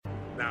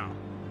now.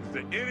 Is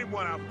there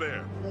anyone out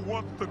there who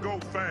wants to go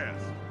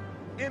fast?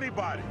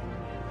 Anybody?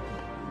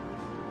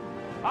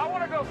 I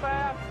want to go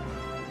fast.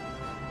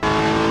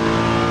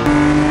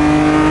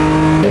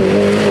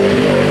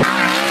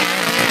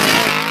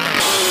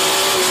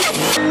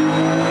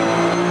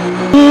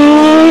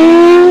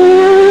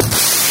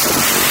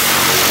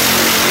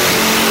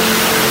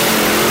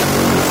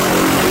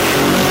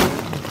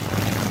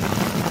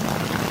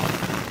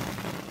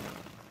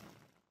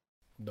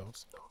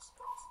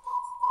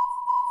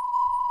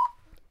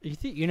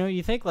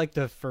 You think like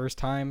the first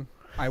time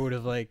I would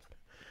have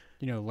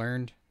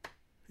learned.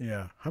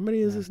 Yeah. How many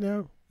is this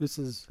now? This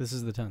is the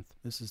 10th.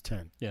 This is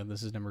 10. Yeah,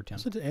 this is number 10.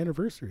 It's an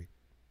anniversary.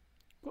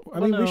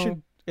 We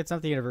should. It's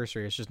not the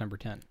anniversary. It's just number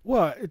 10.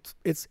 Well,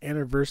 it's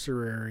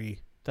anniversary.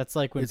 That's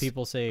like when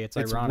people say it's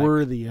ironic. It's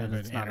worthy of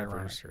it's an not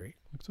anniversary. Ironic.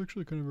 It's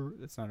actually kind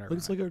of. It's not ironic.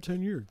 It's like our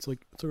 10 year. It's our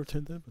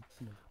 10th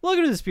episode.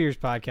 Welcome to the Spears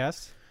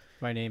Podcast.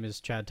 My name is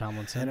Chad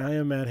Tomlinson, and I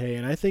am Matt Hay,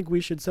 and I think we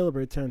should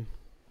celebrate 10.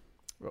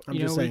 We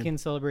can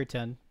celebrate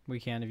 10. We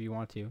can if you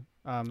want to.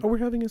 We're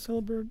having a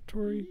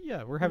celebratory.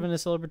 Yeah, we're having a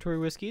celebratory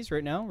whiskeys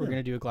right now. We're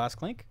gonna do a glass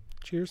clink.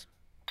 Cheers.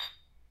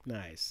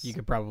 Nice. You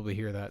could probably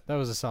hear that. That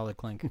was a solid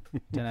clink.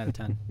 10 out of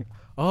 10.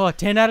 Oh,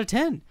 10 out of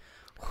 10.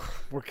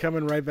 We're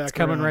coming right back. It's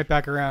coming right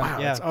back around. Wow,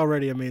 yeah, it's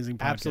already amazing.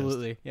 Podcast.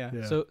 Absolutely. Yeah.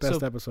 So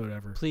best episode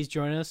ever. Please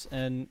join us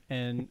and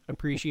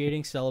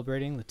appreciating,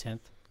 celebrating the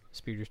 10th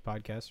Speeders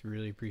podcast. We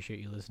really appreciate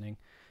you listening,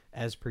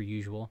 as per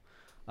usual.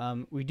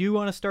 We do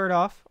want to start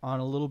off on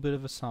a little bit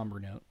of a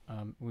somber note.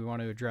 We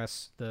want to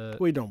address the.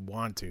 We don't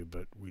want to,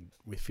 but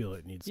we feel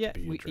it needs to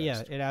be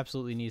addressed. It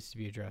absolutely needs to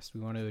be addressed.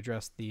 We want to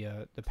address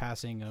the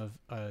passing of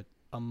a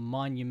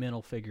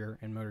monumental figure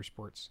in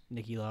motorsports,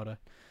 Niki Lauda.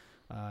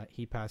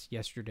 He passed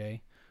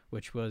yesterday,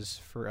 which was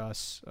for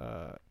us.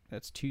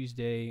 That's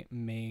Monday,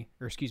 May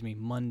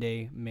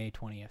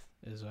 20th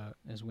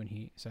is when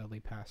he sadly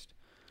passed.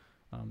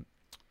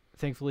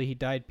 Thankfully, he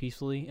died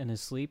peacefully in his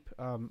sleep.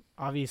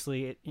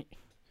 Obviously,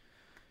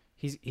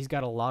 he's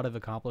got a lot of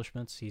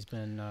accomplishments. He's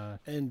been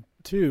and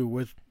two,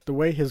 with the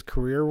way his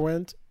career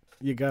went,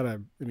 you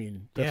gotta. I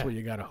mean, that's what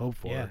you gotta hope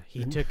for. Yeah,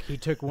 he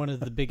took one of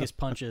the biggest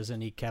punches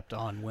and he kept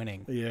on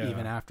winning. Yeah.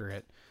 Even after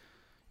it.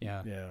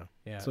 Yeah.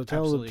 So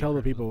tell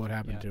the people what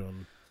happened to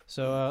him.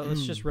 So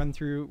let's just run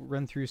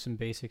through some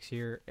basics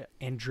here.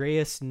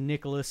 Andreas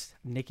Nicholas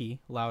Niki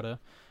Lauda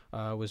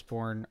was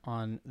born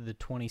on the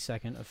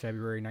 22nd of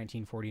February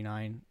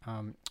 1949.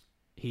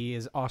 He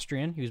is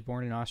Austrian. He was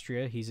born in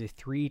Austria. He's a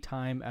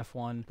 3-time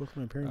F1. Both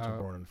my parents were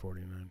born in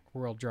 49.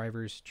 World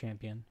Drivers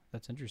Champion.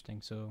 That's interesting.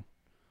 So,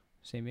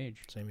 same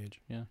age.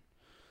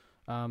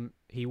 Yeah.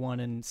 He won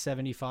in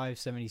 75,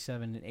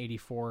 77, and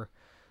 84.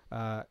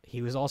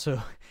 He was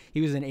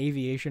an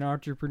aviation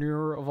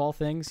entrepreneur of all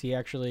things. He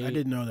actually. I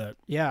didn't know that.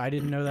 Yeah, I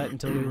didn't know that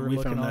until we were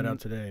looking found that out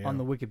today. Yeah. On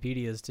the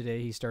Wikipedias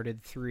today. He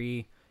started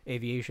 3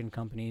 aviation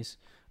companies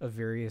of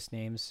various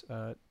names.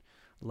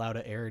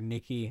 Lauda Air,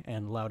 Niki,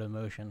 and Lauda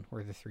Motion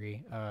were the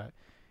 3.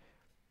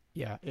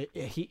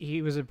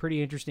 He was a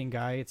pretty interesting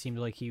guy. It seemed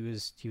like he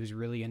was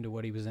really into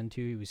what he was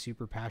into. He was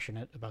super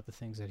passionate about the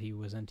things that he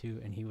was into,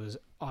 and he was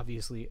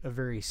obviously a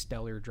very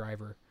stellar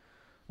driver.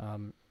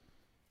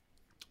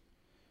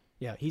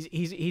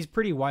 He's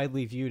pretty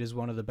widely viewed as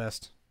one of the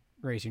best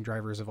racing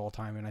drivers of all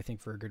time, and I think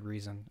for a good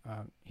reason.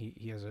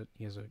 He has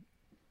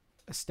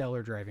a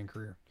stellar driving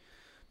career,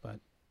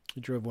 but. He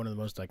drove one of the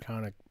most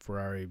iconic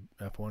Ferrari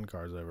F1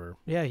 cars ever.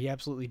 Yeah, he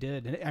absolutely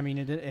did. And I mean,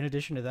 in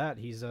addition to that,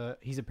 he's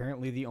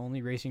apparently the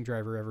only racing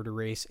driver ever to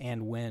race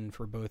and win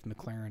for both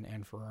McLaren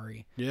and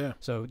Ferrari. Yeah.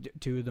 So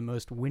 2 of the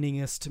most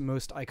winningest,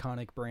 most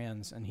iconic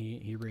brands, and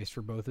he raced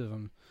for both of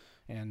them,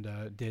 and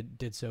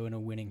did so in a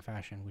winning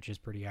fashion, which is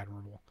pretty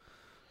admirable.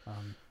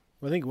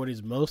 I think what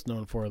he's most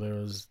known for though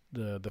is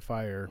the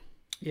fire.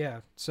 Yeah.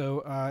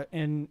 So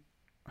and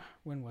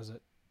when was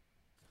it?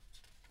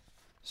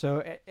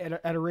 So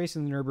at a race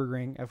in the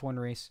Nürburgring F1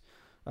 race,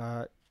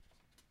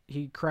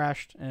 he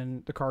crashed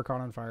and the car caught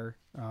on fire,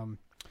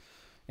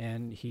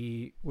 and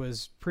he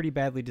was pretty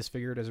badly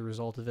disfigured as a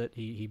result of it.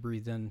 He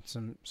breathed in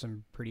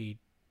some pretty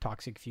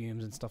toxic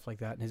fumes and stuff like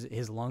that. And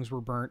his lungs were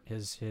burnt.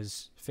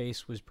 His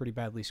face was pretty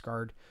badly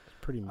scarred.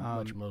 Pretty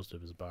much most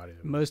of his body.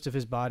 Most of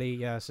his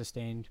body,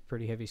 sustained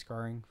pretty heavy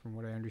scarring from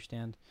what I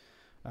understand.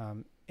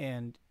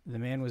 And the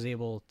man was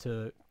able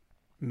to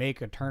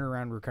make a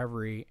turnaround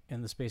recovery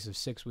in the space of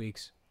 6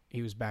 weeks.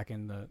 He was back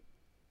in the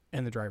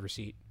driver's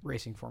seat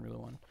racing Formula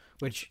One,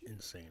 which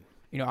insane.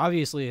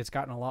 Obviously it's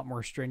gotten a lot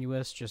more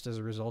strenuous just as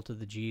a result of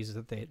the G's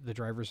that the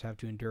drivers have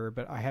to endure.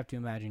 But I have to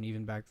imagine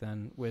even back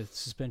then with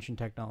suspension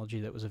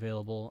technology that was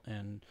available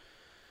and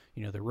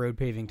the road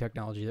paving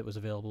technology that was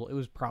available, it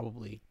was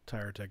probably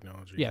tire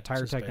technology. Yeah,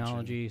 tire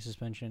technology,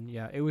 suspension.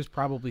 Yeah, it was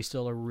probably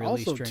still a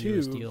really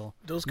strenuous deal.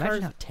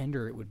 Imagine how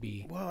tender it would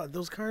be. Well,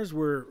 those cars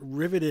were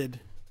riveted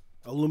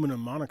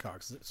aluminum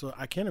monocoques, so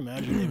I can't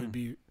imagine they would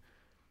be.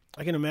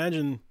 I can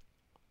imagine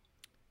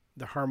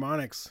the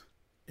harmonics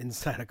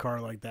inside a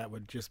car like that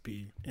would just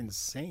be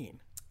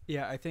insane.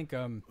 Yeah, I think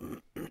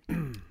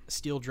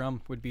steel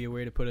drum would be a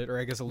way to put it, or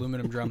I guess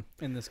aluminum drum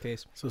in this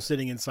case. So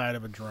sitting inside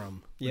of a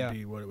drum would Yeah.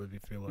 be what it would be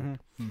feel like.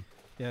 Mm-hmm.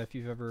 Yeah, if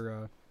you've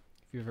ever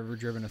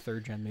driven a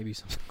third gen, maybe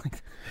something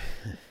like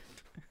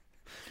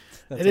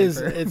that. It is.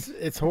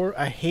 It's horrible.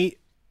 I hate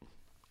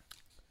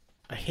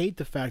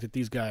the fact that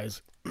these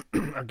guys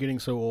are getting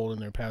so old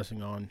and they're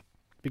passing on,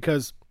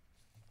 because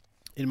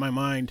in my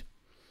mind,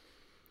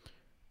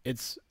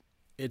 it's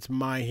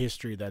my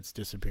history that's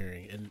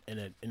disappearing,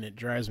 and it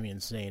drives me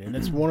insane. And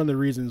it's one of the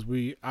reasons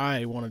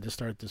I wanted to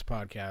start this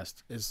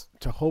podcast, is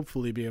to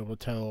hopefully be able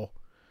to tell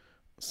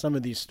some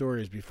of these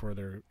stories before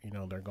they're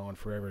gone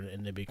forever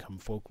and they become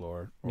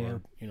folklore,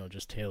 or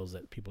just tales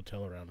that people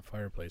tell around the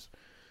fireplace.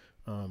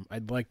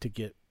 I'd like to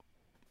get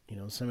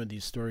some of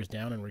these stories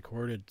down and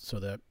recorded so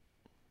that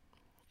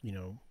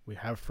we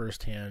have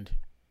firsthand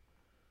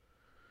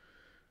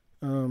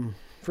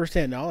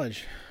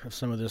knowledge of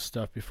some of this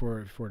stuff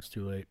before it's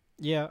too late.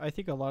 Yeah, I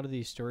think a lot of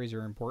these stories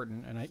are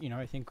important, and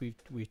I think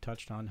we've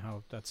touched on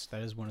how that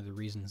is one of the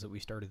reasons that we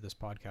started this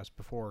podcast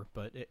before,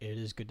 but it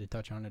is good to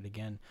touch on it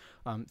again.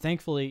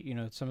 Thankfully,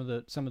 some of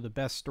the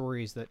best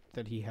stories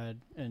that he had,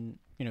 and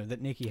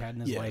that Nicky had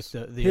in his life,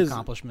 the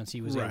accomplishments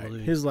he was able to.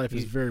 His life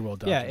is very well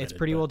documented. Yeah, it's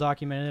pretty well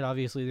documented.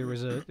 Obviously, there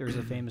was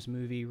a famous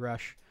movie,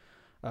 Rush,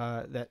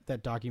 that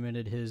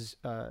documented his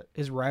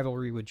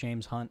rivalry with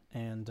James Hunt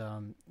and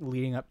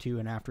leading up to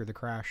and after the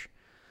crash.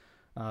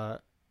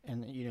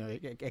 And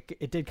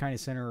it did kind of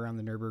center around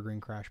the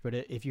Nürburgring crash, but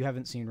if you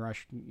haven't seen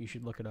Rush, you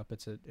should look it up.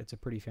 It's a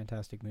pretty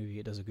fantastic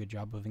movie. It does a good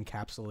job of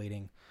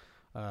encapsulating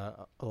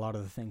a lot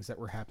of the things that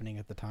were happening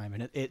at the time,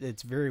 and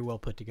it's very well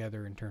put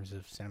together in terms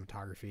of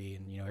cinematography,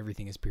 and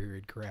everything is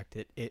period correct.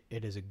 It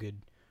is a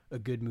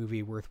good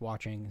movie worth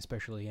watching,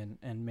 especially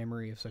in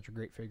memory of such a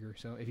great figure.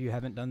 So if you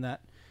haven't done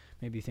that,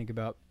 maybe think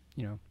about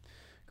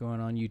going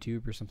on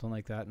YouTube or something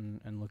like that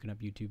and looking up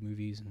YouTube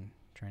movies and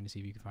trying to see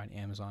if you can find.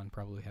 Amazon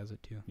probably has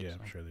it too. Yeah, so,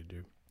 I'm sure they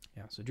do.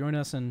 Yeah, so join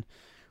us in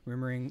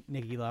remembering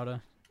Nicky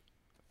Lauda.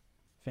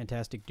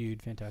 Fantastic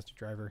dude, fantastic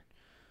driver.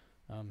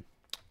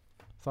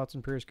 Thoughts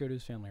and prayers go to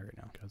his family right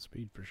now.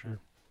 Godspeed for sure.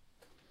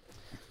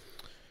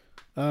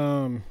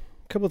 A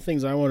couple of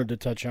things I wanted to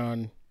touch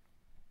on.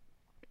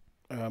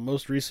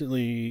 Most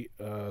recently,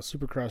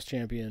 Supercross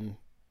champion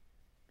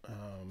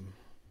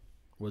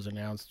was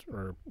announced,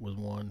 or was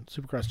won.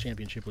 Supercross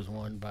championship was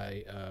won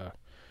by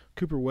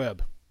Cooper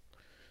Webb.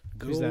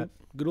 Who's that?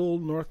 Good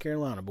old North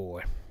Carolina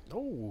boy.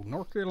 Oh,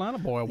 North Carolina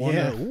boy won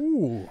Yeah. that.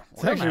 Ooh,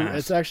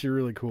 It's actually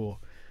really cool.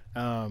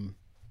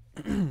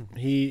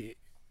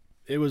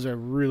 It was a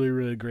really,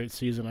 really great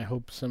season. I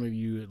hope some of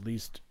you at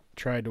least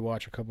tried to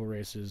watch a couple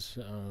races.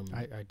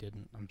 I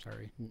didn't. I'm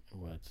sorry.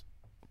 Well,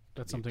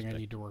 That's something I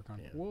need to work on.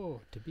 Yeah.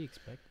 Whoa, to be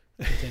expected.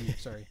 Continue.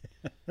 Sorry.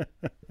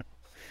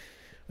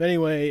 But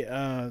anyway,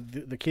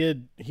 the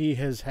kid, he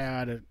has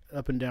had an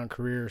up and down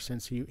career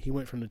since he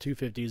went from the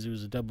 250s. He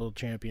was a double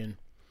champion,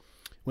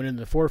 went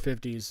into the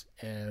 450s,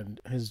 and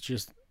has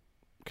just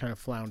kind of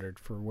floundered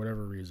for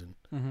whatever reason.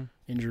 Mm-hmm.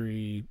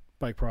 Injury,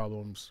 bike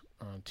problems,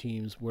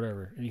 teams,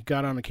 whatever. And he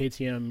got on a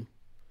KTM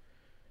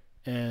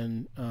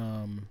and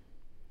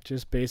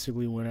just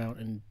basically went out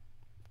and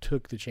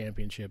took the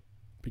championship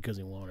because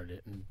he wanted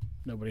it, and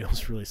nobody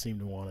else really seemed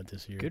to want it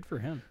this year. Good for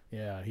him.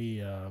 Yeah,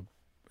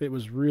 it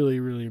was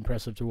really, really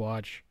impressive to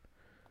watch.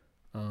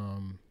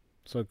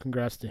 So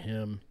congrats to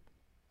him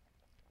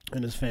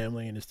and his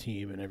family and his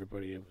team and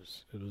everybody. It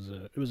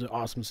was an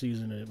awesome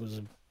season, and it was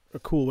a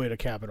cool way to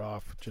cap it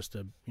off. Just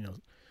a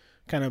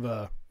kind of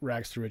a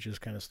rags to riches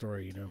kind of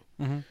story.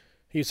 Mm-hmm.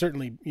 He's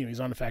certainly he's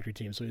on the factory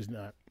team, so he's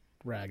not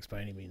rags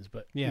by any means.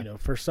 But yeah.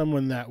 For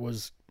someone that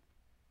was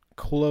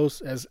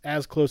close as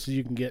close as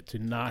you can get to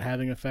not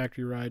having a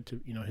factory ride, to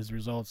his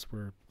results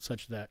were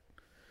such that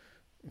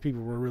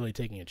people were really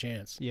taking a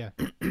chance. Yeah.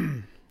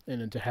 And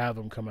then to have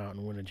him come out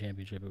and win a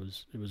championship, it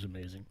was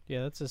amazing.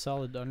 Yeah, that's a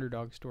solid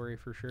underdog story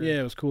for sure. Yeah,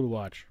 it was cool to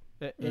watch.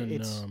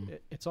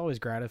 It's always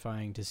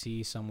gratifying to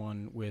see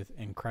someone with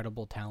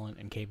incredible talent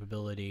and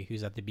capability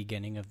who's at the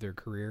beginning of their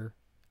career,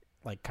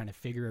 like kind of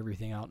figure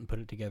everything out and put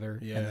it together,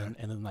 and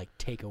then like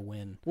take a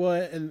win. Well,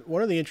 and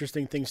one of the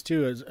interesting things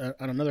too is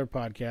on another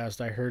podcast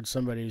I heard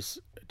somebody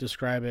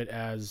describe it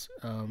as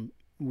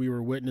we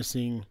were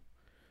witnessing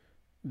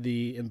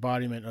the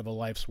embodiment of a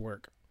life's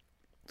work.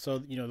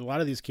 So a lot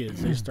of these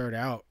kids, they start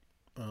out,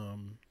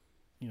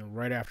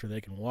 right after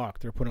they can walk,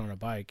 they're put on a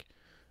bike,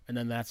 and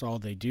then that's all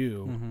they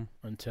do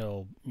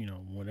until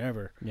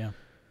whenever. Yeah.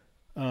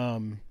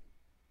 And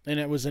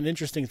it was an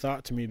interesting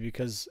thought to me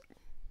because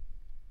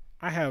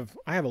I have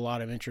a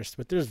lot of interest,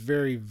 but there's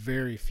very,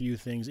 very few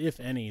things, if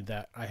any,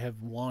 that I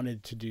have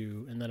wanted to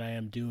do and that I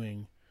am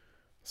doing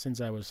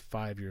since I was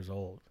 5 years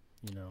old.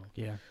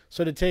 Yeah.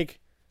 So to take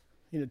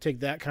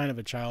that kind of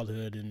a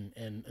childhood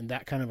and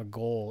that kind of a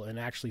goal and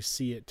actually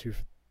see it to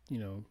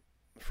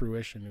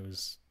fruition,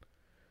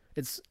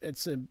 it's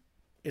a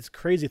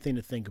crazy thing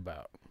to think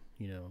about,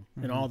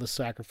 and all the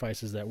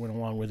sacrifices that went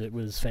along with it,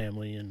 with his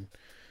family, and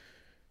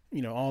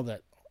all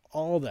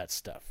that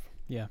stuff.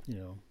 Yeah.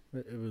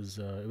 It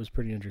was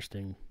pretty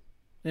interesting,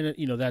 and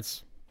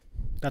that's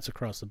that's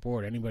across the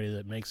board. Anybody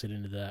that makes it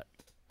into that,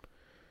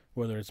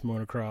 whether it's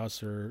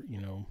motocross or,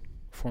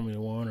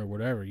 Formula One or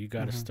whatever, you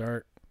got to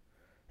start.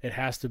 It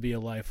has to be a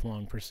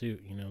lifelong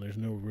pursuit. There's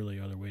no really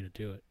other way to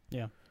do it.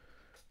 Yeah.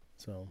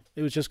 So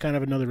it was just kind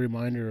of another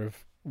reminder of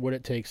what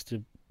it takes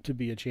to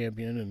be a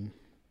champion and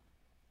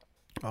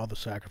all the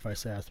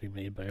sacrifice that has to be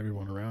made by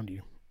everyone around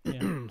you.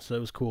 Yeah. So it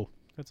was cool.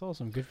 That's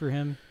awesome. Good for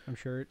him. I'm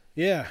sure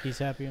he's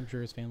happy. I'm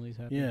sure his family's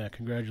happy. Yeah,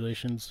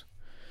 congratulations.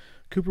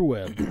 Cooper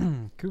Webb,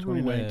 Cooper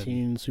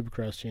 2019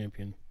 Supercross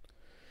champion.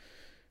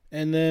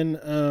 And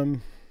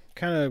then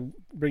kind of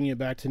bringing it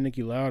back to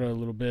Niki Lauda a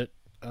little bit.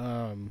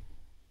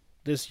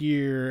 This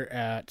year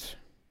at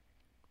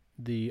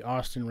the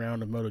Austin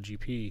round of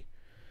MotoGP,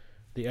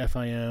 the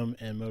FIM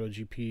and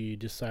MotoGP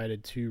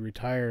decided to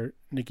retire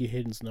Nicky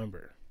Hayden's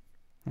number,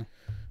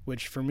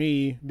 which for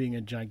me, being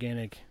a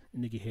gigantic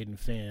Nicky Hayden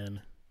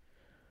fan,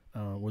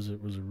 was a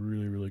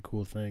really, really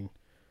cool thing.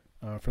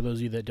 For those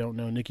of you that don't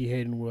know, Nicky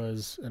Hayden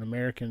was an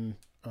American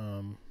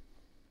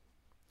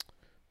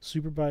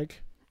superbike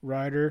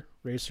rider,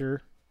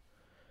 racer,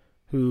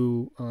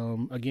 who,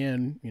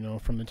 again,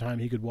 from the time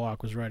he could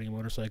walk, was riding a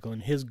motorcycle.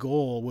 And his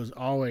goal was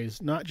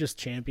always not just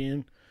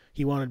champion,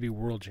 he wanted to be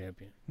world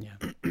champion. Yeah.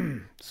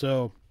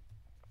 So,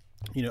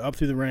 up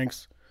through the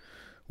ranks,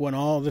 won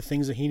all the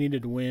things that he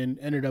needed to win,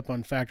 ended up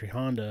on factory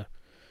Honda,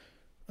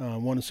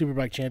 won a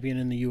superbike champion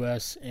in the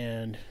U.S.,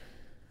 and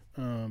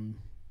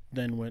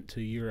then went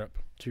to Europe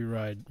to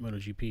ride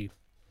MotoGP.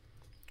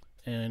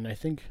 And I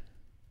think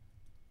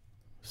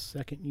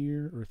second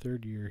year or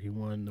third year he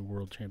won the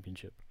world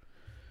championship.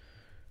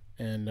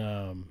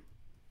 And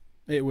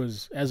it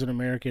was, as an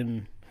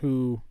American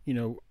who,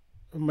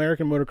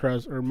 American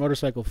motocross or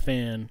motorcycle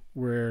fan,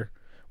 where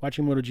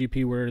watching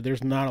MotoGP where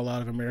there's not a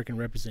lot of American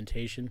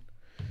representation,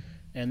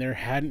 and there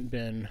hadn't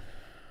been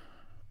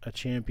a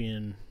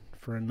champion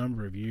for a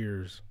number of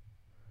years.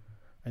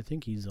 I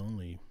think he's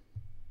only,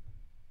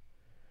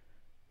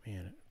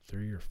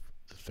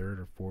 third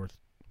or fourth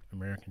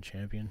American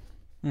champion.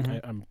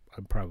 I'm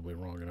probably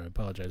wrong, and I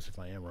apologize if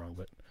I am wrong,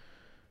 but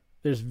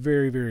there's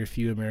very, very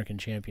few American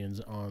champions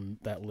on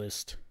that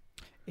list.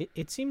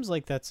 It seems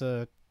like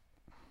that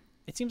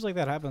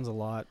happens a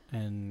lot,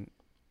 and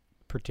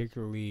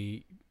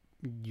particularly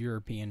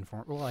European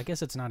form. Well, I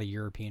guess it's not a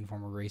European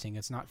form of racing.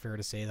 It's not fair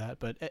to say that,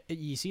 but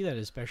you see that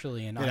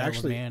especially in Isle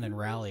of Man and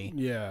Rally.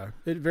 Yeah,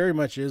 it very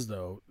much is,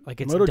 though.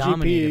 Like, it's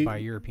dominated by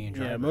European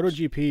drivers.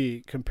 Yeah,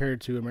 MotoGP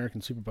compared to American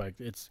Superbike,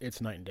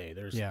 it's night and day.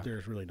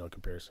 There's really no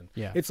comparison.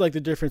 Yeah, it's like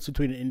the difference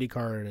between an Indy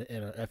car and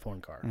a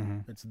F1 car.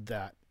 It's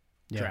that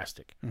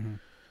drastic.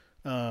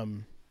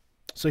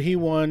 So he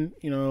won,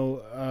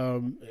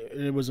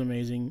 it was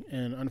amazing.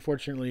 And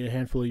unfortunately, a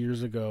handful of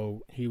years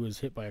ago, he was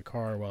hit by a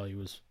car while he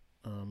was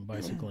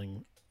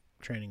bicycling,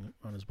 training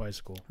on his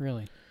bicycle.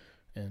 Really?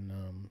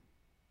 And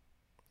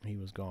he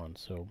was gone.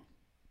 So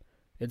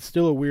it's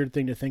still a weird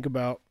thing to think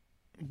about.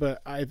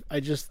 But I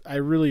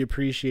really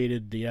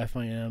appreciated the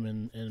FIM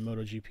and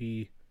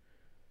MotoGP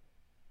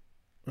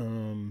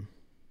kind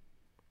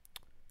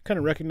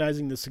of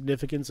recognizing the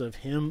significance of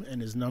him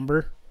and his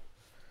number.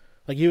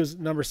 Like, he was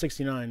number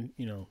 69,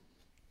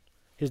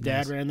 his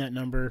dad ran that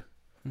number,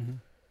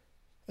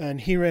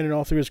 and he ran it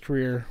all through his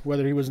career,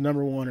 whether he was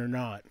number one or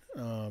not.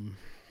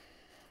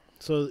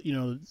 So,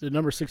 the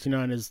number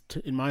 69 is,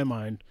 in my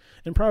mind,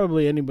 and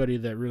probably anybody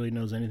that really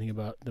knows anything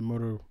about the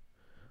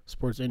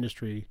motorsports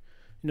industry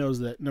knows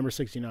that number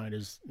 69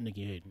 is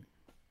Nicky Hayden.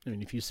 I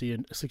mean, if you see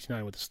a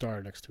 69 with a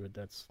star next to it,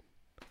 that's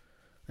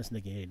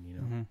Nicky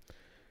Hayden,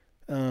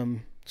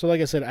 So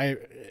like I said,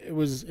 it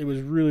was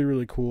really,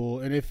 really cool.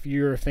 And if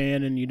you're a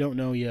fan and you don't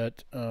know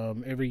yet,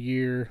 every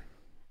year,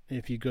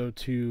 if you go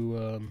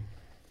to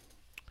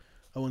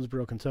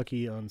Owensboro,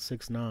 Kentucky on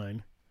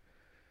 6/9,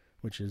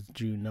 which is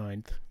June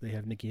 9th, they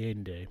have Nicky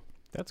Hayden Day.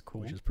 That's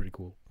cool. Which is pretty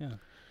cool. Yeah.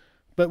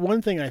 But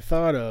one thing I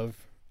thought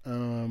of,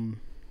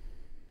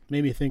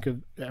 made me think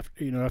of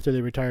after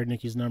they retired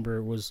Nicky's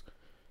number was,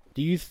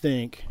 do you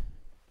think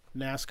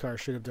NASCAR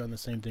should have done the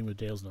same thing with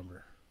Dale's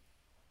number?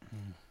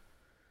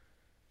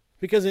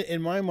 Because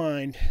in my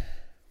mind,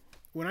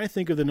 when I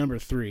think of the number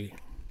 3,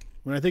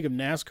 when I think of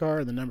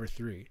NASCAR and the number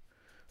 3,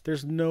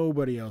 there's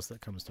nobody else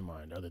that comes to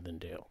mind other than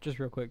Dale. Just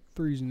real quick,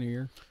 3's in the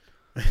year.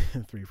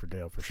 3 for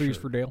Dale, for 3's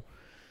for Dale.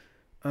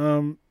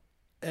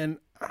 And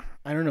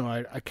I don't know.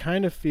 I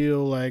kind of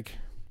feel like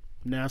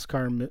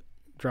NASCAR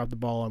dropped the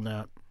ball on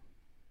that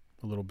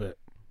a little bit.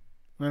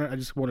 I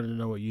just wanted to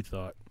know what you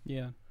thought.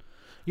 Yeah.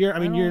 You're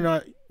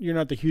not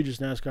the hugest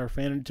NASCAR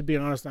fan, and to be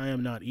honest, I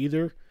am not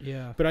either.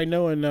 Yeah. But I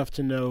know enough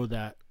to know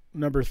that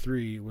number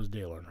 3 was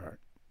Dale Earnhardt.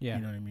 Yeah.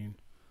 You know what I mean?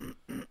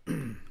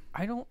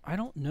 I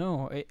don't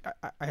know.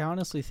 I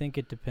honestly think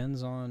it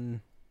depends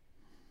on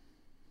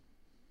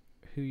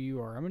who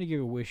you are. I'm going to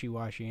give a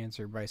wishy-washy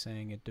answer by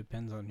saying it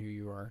depends on who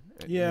you are.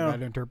 Yeah.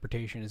 That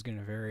interpretation is going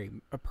to vary.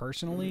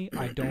 Personally,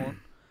 I don't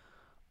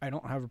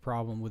have a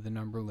problem with the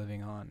number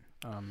living on.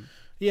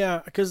 Yeah,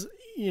 because,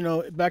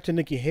 back to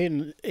Nicky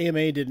Hayden,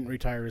 AMA didn't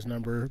retire his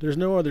number. There's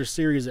no other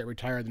series that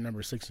retired the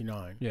number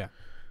 69. Yeah.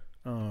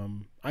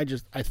 I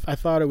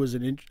thought it was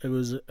it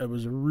was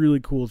a really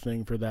cool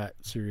thing for that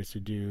series to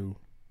do.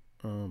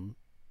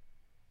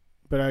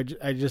 But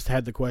I just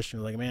had the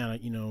question, like, man, I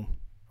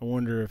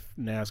wonder if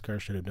NASCAR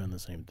should have done the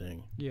same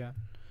thing. Yeah,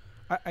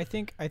 I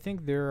think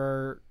there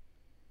are,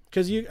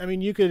 because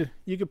you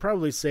could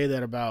probably say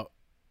that about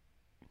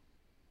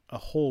a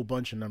whole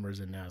bunch of numbers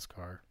in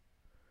NASCAR.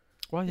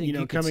 Well, I think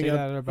you could say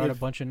that about a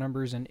bunch of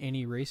numbers in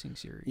any racing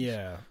series.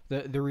 Yeah.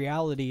 The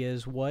reality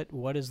is,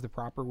 what is the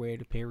proper way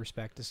to pay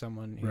respect to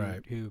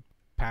someone who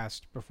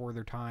passed before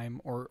their time,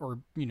 or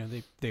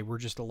they were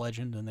just a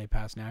legend and they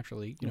passed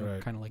naturally,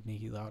 kind of like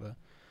Niki Lauda.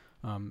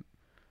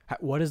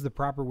 What is the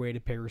proper way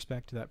to pay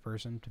respect to that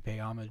person, to pay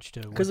homage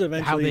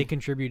to how they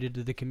contributed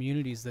to the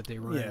communities that they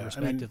were in,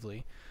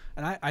 respectively?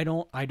 And I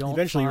don't.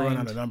 Eventually, you run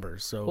out of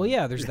numbers. So well,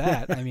 yeah, there's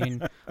that. I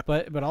mean,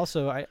 but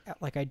also I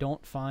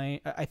don't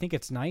find. I think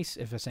it's nice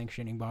if a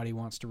sanctioning body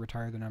wants to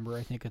retire the number.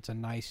 I think it's a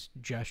nice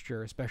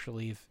gesture,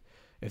 especially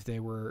if they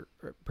were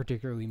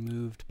particularly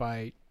moved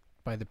by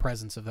the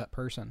presence of that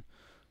person.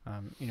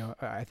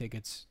 I think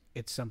it's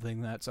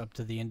something that's up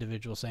to the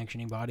individual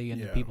sanctioning body and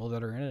the people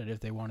that are in it. If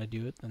they want to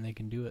do it, then they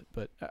can do it.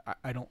 But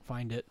I don't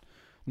find it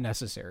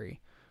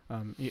necessary.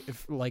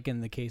 If, like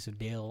in the case of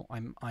Dale,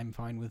 I'm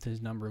fine with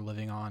his number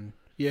living on.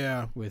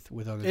 Yeah, with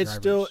other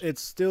drivers.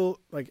 It's still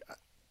like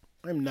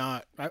I'm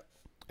not.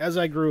 As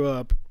I grew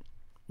up,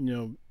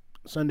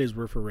 Sundays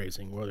were for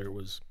racing, whether it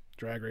was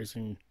drag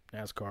racing,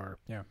 NASCAR.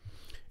 Yeah,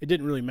 it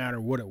didn't really matter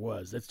what it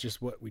was. That's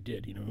just what we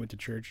did. We went to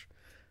church,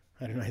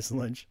 had a nice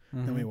lunch,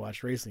 and we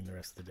watched racing the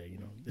rest of the day.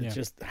 It's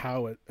just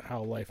how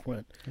life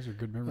went. Those are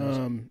good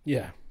memories.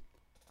 Yeah.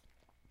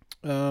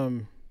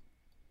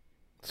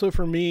 So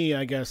for me,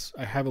 I guess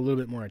I have a little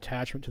bit more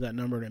attachment to that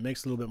number, and it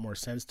makes a little bit more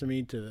sense to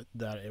me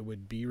that it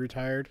would be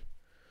retired.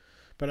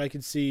 But I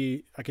could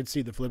see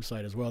the flip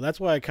side as well. That's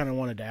why I kind of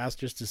wanted to ask,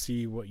 just to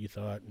see what you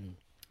thought.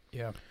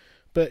 Yeah.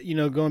 But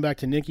going back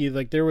to Niki,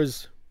 like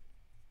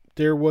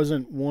there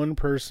wasn't one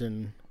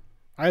person.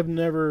 I've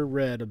never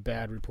read a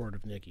bad report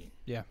of Niki.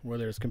 Yeah.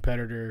 Whether it's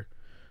competitor,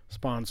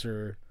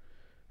 sponsor,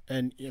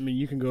 and I mean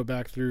you can go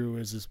back through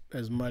as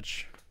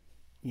much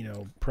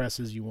press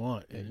as you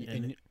want.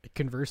 And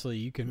conversely,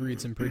 you can read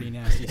some pretty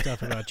nasty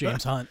stuff about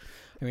James Hunt.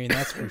 I mean,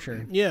 that's for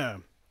sure. Yeah.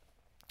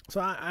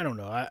 So I don't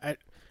know.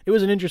 It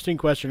was an interesting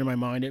question in my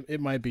mind. It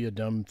might be a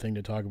dumb thing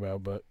to talk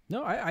about, but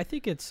no, I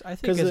think it's a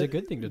good thing to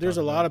talk about. There's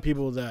a lot of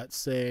people that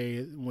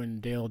say when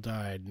Dale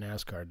died,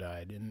 NASCAR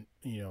died, and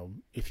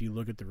if you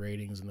look at the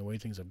ratings and the way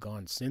things have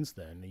gone since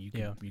then, you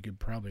could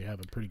probably have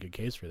a pretty good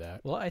case for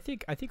that. Well, I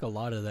think a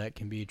lot of that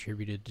can be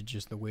attributed to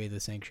just the way the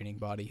sanctioning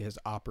body has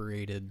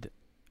operated.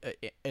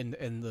 And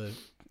the,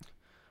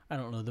 I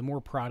don't know, the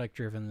more product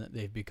driven that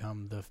they've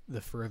become,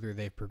 the further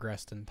they've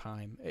progressed in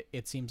time.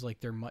 It seems like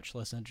they're much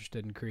less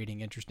interested in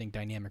creating interesting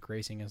dynamic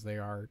racing as they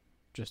are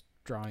just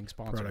drawing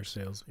sponsors. Product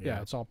sales.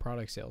 Yeah, it's all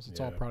product sales. It's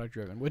all product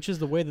driven, which is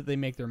the way that they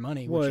make their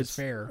money, which is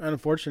fair.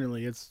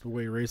 Unfortunately, it's the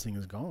way racing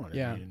has gone.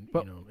 Yeah,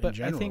 but in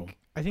general.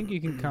 I think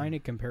you can kind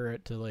of compare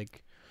it to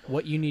like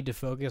what you need to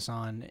focus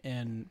on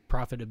in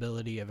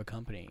profitability of a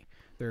company.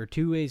 There are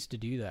two ways to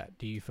do that.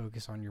 Do you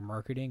focus on your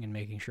marketing and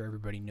making sure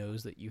everybody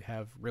knows that you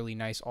have really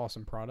nice,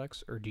 awesome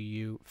products, or do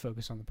you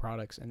focus on the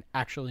products and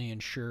actually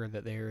ensure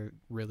that they're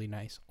really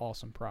nice,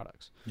 awesome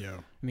products? Yeah.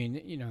 I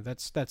mean,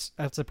 that's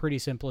a pretty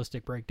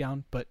simplistic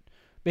breakdown, but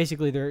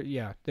basically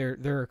there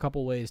are a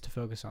couple ways to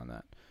focus on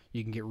that.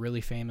 You can get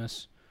really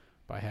famous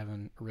by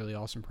having a really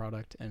awesome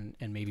product and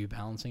maybe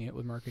balancing it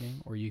with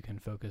marketing, or you can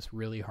focus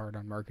really hard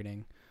on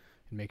marketing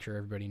and make sure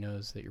everybody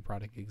knows that your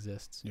product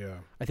exists. Yeah.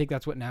 I think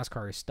that's what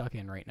NASCAR is stuck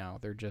in right now.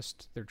 They're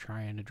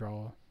trying to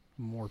draw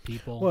more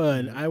people. Well,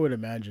 and I would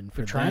imagine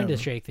they're trying to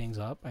shake things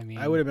up. I mean,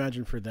 I would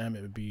imagine for them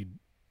it would be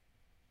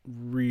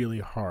really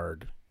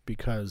hard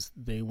because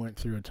they went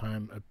through a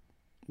time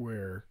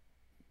where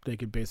they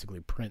could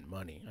basically print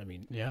money. I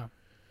mean, yeah.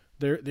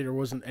 There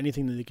wasn't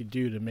anything that they could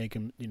do to make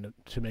him,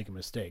 to make a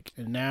mistake.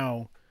 And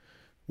now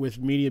with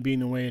media being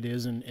the way it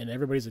is and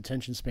everybody's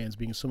attention spans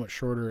being so much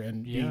shorter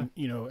and being,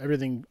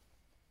 everything,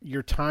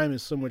 your time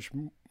is so much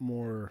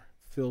more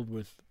filled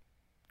with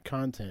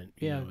content.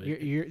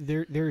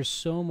 There's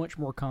so much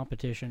more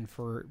competition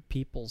for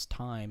people's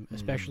time,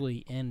 especially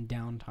in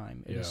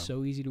downtime. It is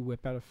so easy to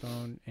whip out a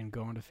phone and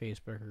go onto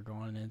Facebook or go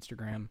on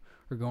Instagram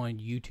or go on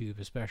YouTube,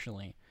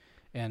 especially.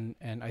 And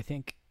I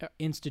think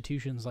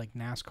institutions like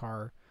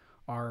NASCAR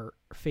are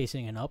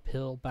facing an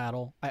uphill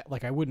battle.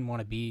 I wouldn't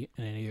want to be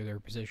in any of their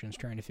positions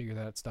trying to figure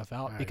that stuff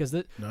out because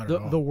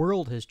the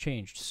world has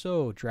changed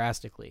so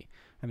drastically.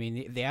 I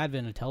mean, the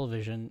advent of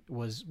television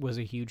was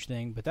a huge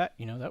thing, but that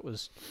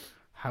was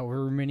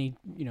however many,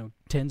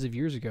 tens of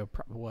years ago,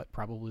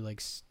 probably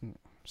like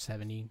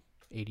 70,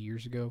 80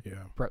 years ago.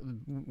 Yeah.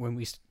 When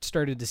we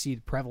started to see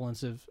the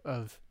prevalence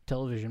of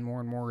television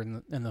more and more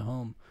in the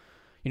home.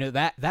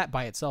 That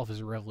by itself is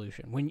a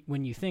revolution.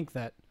 When you think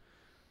that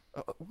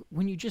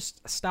when you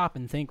just stop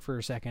and think for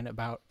a second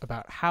about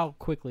how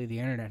quickly the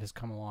internet has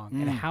come along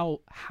and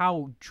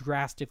how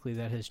drastically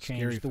that has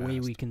changed the way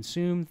we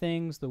consume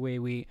things, the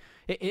way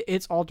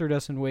it's altered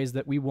us in ways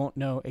that we won't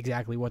know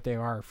exactly what they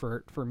are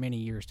for many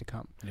years to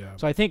come. Yeah.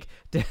 So I think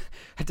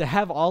to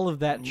have all of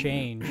that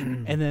change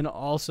and then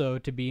also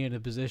to be in a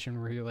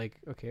position where you're like,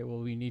 okay, well,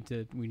 we need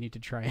to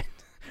try and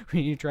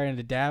we need to try and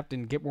adapt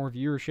and get more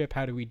viewership.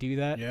 How do we do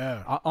that?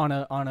 Yeah. On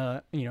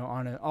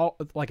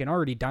like an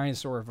already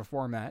dinosaur of a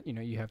format,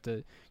 you have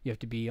to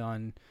be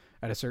on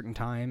at a certain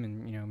time,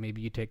 and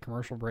maybe you take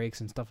commercial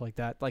breaks and stuff like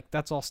that. Like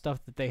that's all stuff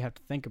that they have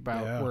to think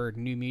about. Yeah. Where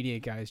new media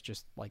guys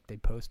just like they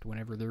post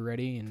whenever they're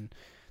ready and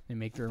they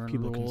make their own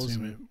people rules.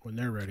 Consume it when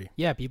they're ready.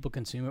 Yeah, people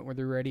consume it when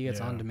they're ready. It's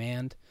on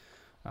demand.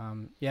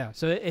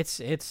 So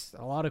it's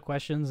a lot of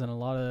questions and a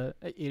lot of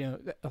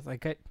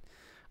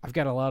I've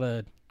got a lot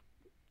of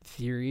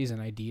theories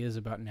and ideas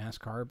about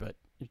NASCAR, but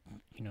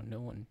no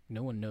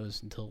one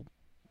knows until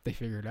they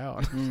figure it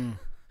out.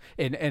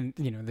 and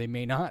they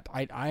may not.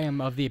 I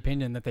am of the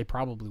opinion that they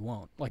probably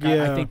won't. Like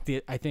I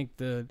think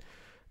the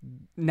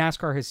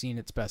NASCAR has seen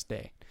its best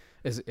day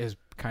is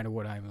kind of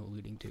what I'm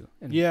alluding to.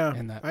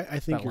 And that I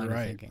think you're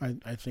right.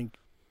 I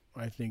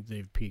think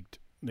they've peaked.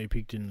 They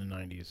peaked in the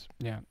 90s.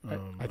 Yeah,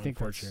 I think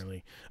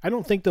unfortunately, I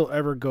don't think they'll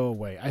ever go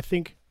away. I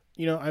think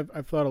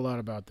I've thought a lot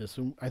about this,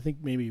 and I think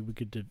maybe we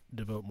could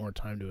devote more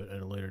time to it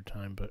at a later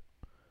time. But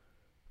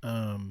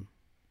I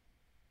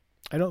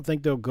don't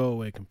think they'll go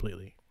away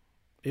completely.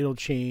 It'll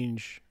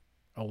change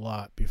a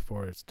lot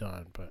before it's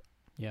done. But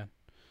yeah,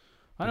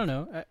 I don't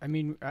know. I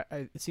mean,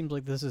 it seems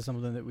like this is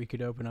something that we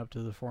could open up to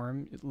the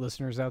forum.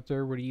 Listeners out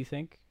there, what do you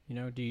think?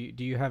 Do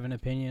you have an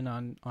opinion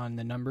on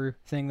the number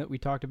thing that we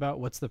talked about?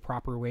 What's the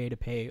proper way to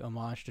pay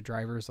homage to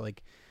drivers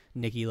like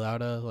Niki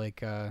Lauda,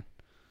 like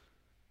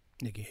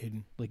Nikki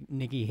Hayden?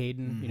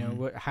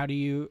 Mm-hmm. How do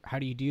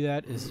you do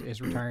that?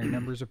 Is retiring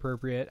numbers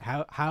appropriate?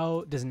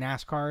 How does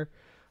NASCAR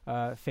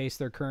face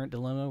their current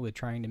dilemma with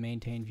trying to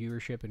maintain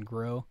viewership and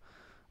grow?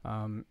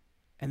 And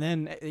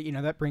then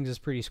that brings us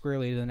pretty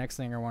squarely to the next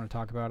thing I want to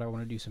talk about. I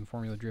want to do some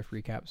Formula Drift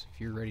recaps. If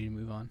you're ready to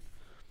move on.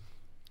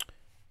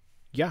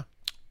 Yeah.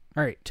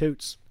 All right,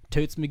 totes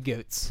me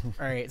goats.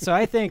 All right, so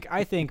I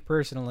think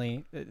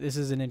personally, this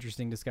is an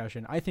interesting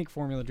discussion. I think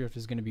Formula Drift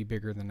is going to be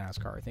bigger than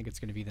NASCAR. I think it's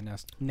going to be the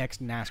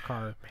next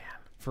NASCAR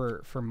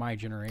for my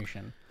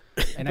generation.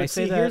 And I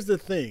say that here's the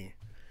thing,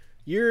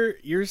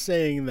 you're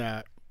saying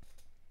that.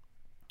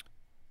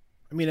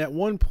 I mean, at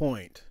one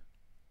point,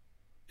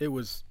 it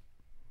was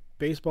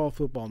baseball,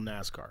 football,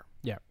 NASCAR.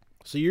 Yeah.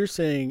 So you're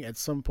saying at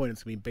some point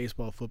it's going to be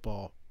baseball,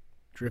 football,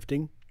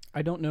 drifting.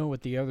 I don't know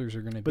what the others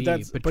are going to be, but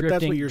drifting,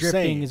 that's what you're drifting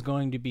saying. Is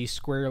going to be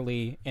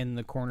squarely in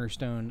the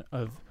cornerstone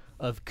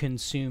of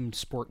consumed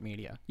sport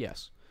media.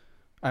 Yes,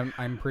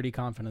 I'm pretty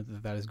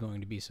confident that is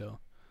going to be so.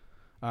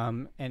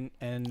 And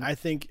I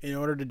think in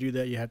order to do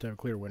that, you have to have a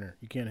clear winner.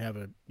 You can't have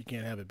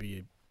it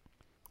be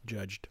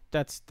judged.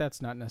 That's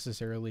not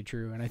necessarily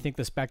true, and I think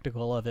the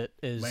spectacle of it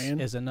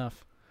is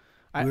enough.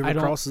 Whoever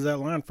crosses that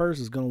line first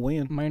is going to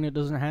win. Mine, it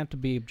doesn't have to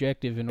be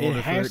objective in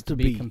order for it to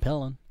be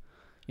compelling.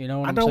 You know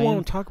what I'm saying? I don't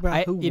want to talk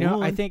about who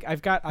won. I think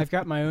I've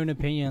got my own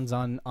opinions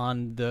on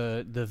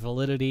the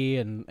validity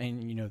and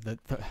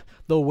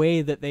the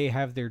way that they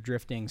have their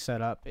drifting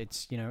set up.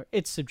 It's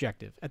it's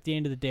subjective. At the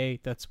end of the day,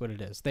 that's what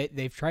it is.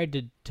 They've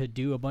tried to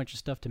do a bunch of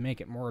stuff to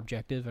make it more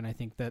objective, and I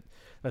think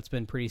that's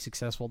been pretty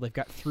successful. They've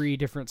got 3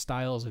 different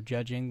styles of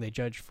judging. They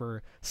judge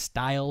for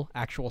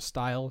actual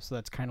style, so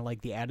that's kind of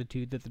like the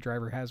attitude that the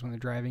driver has when they're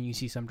driving. You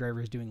see some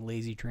drivers doing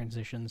lazy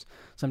transitions,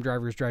 some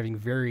drivers driving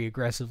very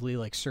aggressively,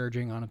 like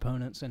surging on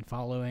opponents and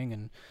following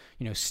and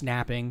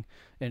snapping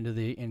into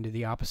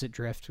the opposite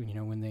drift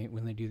when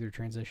they do their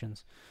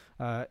transitions.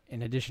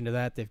 In addition to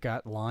that, they've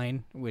got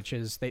line, which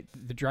is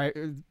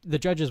the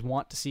judges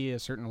want to see a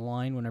certain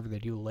line whenever they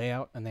do a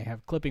layout, and they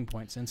have clipping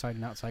points, inside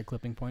and outside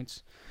clipping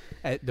points.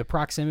 The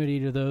proximity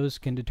to those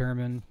can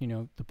determine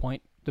the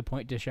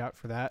point dish out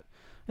for that.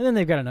 And then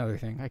they've got another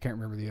thing. I can't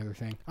remember the other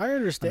thing. I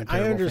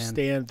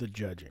understand the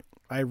judging.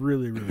 I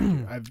really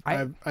do.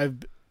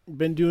 I've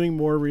been doing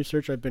more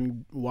research. I've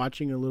been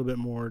watching a little bit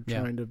more,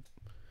 and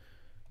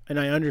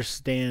I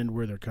understand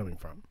where they're coming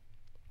from.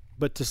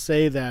 But to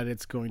say that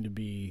it's going to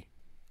be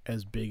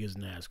as big as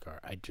NASCAR,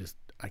 I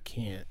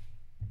can't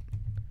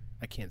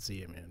see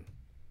it, man.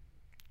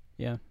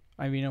 Yeah,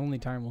 I mean, only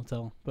time will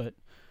tell. But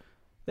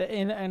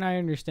and I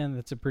understand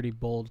that's a pretty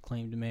bold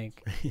claim to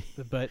make,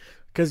 but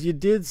because you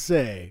did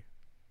say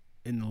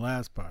in the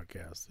last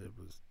podcast it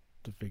was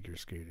the figure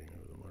skating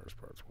of the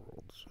motorsports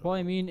world. So. Well,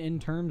 I mean, in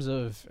terms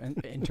of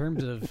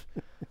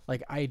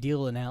like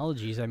ideal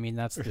analogies, I mean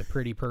that's the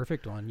pretty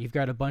perfect one. You've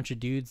got a bunch of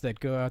dudes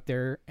that go out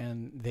there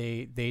and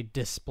they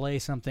display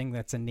something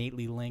that's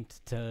innately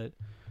linked to,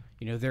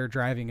 their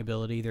driving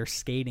ability, their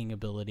skating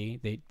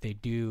ability. They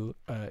do.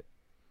 I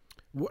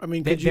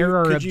mean, there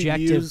are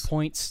objective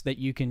points that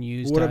you can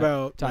use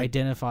to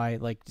identify,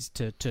 like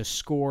to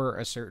score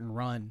a certain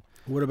run.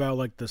 What about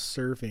like the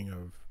surfing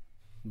of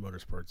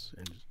motorsports?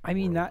 I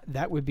mean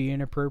that would be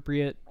an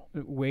appropriate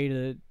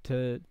way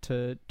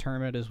to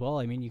term it as well.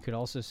 I mean, you could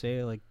also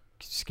say like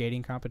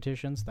skating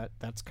competitions.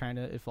 That's kind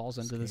of, it falls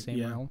into the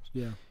same realm.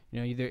 Yeah.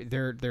 You know,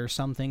 there are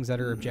some things that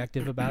are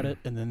objective about it,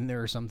 and then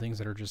there are some things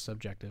that are just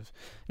subjective.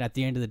 And at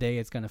the end of the day,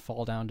 it's going to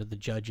fall down to the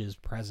judges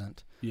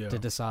present to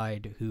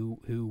decide who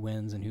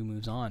wins and who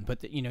moves on.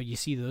 But you know, you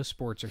see those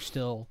sports are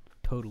still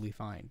totally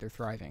fine; they're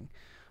thriving.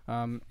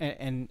 And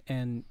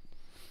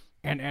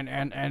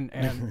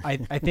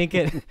I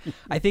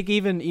think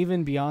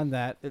even beyond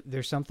that,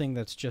 there's something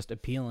that's just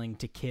appealing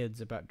to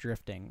kids about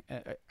drifting.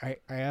 I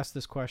asked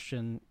this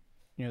question,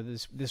 you know,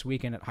 this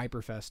weekend at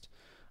Hyperfest.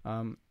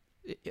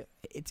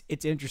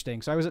 It's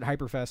interesting. So I was at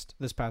Hyperfest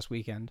this past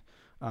weekend.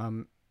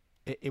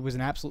 It was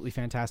an absolutely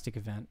fantastic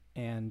event,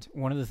 and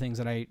one of the things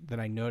that I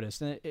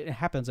noticed, and it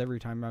happens every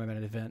time I'm at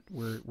an event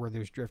where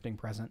there's drifting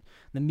present,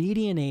 the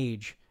median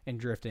age in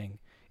drifting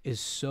is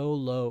so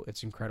low,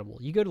 it's incredible.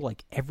 You go to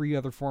like every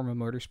other form of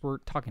motorsport,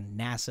 talking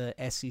NASA,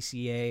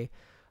 SCCA,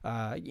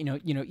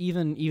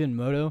 even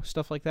moto,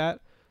 stuff like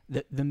that.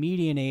 The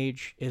median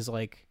age is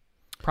like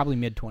probably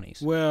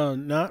mid-20s. Well,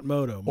 not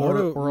moto.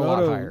 Or a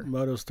lot higher.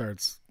 Moto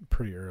starts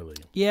pretty early.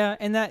 Yeah,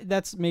 and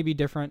that's maybe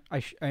different.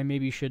 I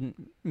maybe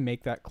shouldn't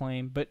make that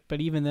claim, but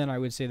even then, I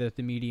would say that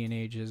the median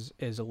age is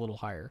a little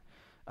higher,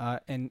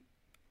 and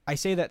I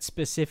say that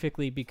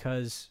specifically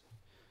because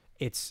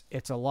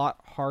it's a lot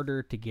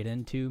harder to get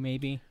into,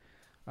 maybe,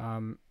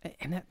 and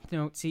that, you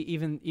know, see,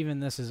 even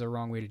this is a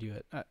wrong way to do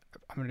it.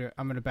 I'm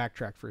gonna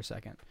backtrack for a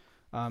second.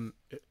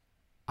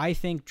 I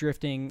think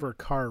drifting for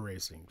car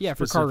racing. Yeah,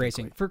 for car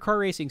racing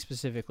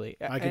specifically.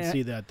 I can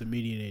see that the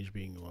median age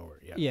being lower.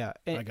 Yeah. Yeah,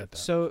 I got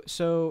that.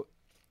 So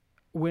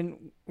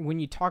when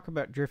you talk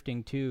about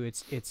drifting too,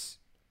 it's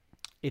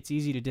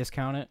easy to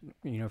discount it,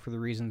 you know, for the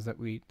reasons that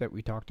we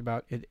talked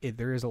about.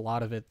 There is a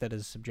lot of it that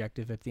is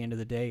subjective at the end of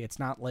the day. It's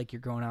not like you're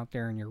going out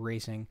there and you're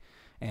racing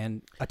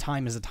and a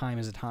time is a time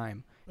is a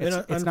time.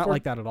 It's not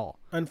like that at all.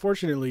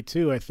 Unfortunately,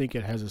 too, I think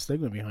it has a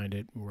stigma behind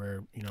it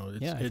where, you know,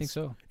 I think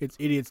so. It's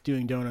idiots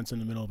doing donuts in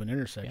the middle of an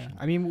intersection. Yeah.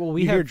 I mean, well,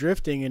 we hear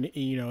drifting, and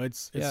you know,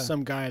 it's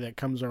some guy that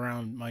comes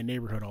around my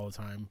neighborhood all the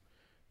time.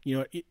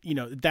 You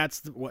know,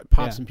 that's what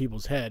pops in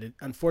people's head. It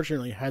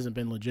unfortunately hasn't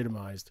been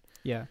legitimized.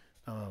 Yeah.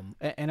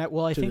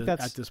 I think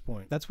that's at this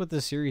point. That's what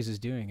this series is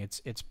doing.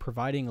 It's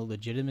providing a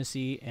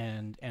legitimacy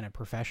and a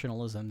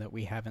professionalism that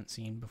we haven't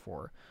seen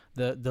before.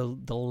 The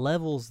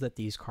levels that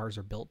these cars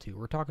are built to.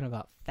 We're talking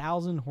about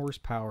 1,000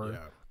 horsepower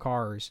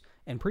cars,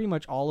 and pretty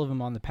much all of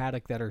them on the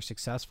paddock that are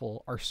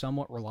successful are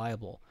somewhat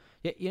reliable.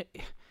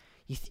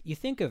 You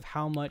think of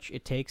how much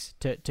it takes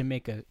to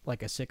make a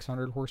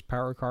 600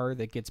 horsepower car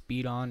that gets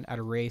beat on at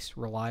a race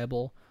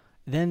reliable,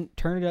 then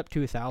turn it up to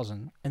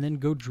 1,000 and then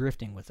go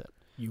drifting with it.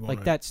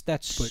 That's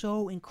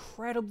so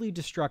incredibly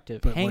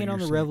destructive. Hanging on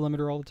the rev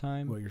limiter all the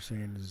time. What you're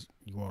saying is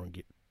you want to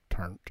get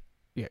turned.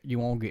 Yeah, you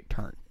won't get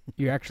turned.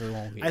 You actually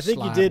won't get. I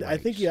think you did. I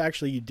think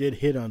you did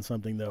hit on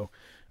something though.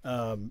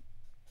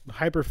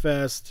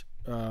 Hyperfest.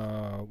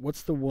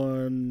 What's the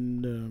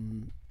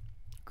one?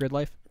 Grid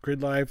Life.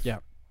 Grid Life. Yeah.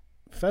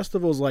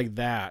 Festivals like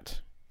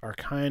that are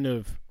kind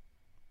of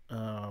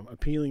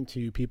appealing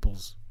to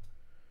people's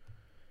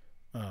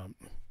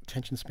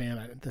attention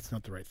span. That's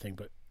not the right thing,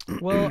 but.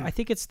 Well, I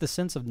think it's the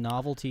sense of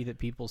novelty that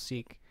people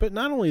seek. But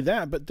not only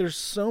that, but there's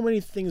so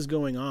many things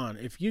going on.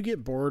 If you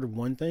get bored of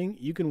one thing,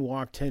 you can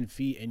walk 10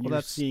 feet and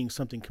you're seeing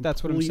something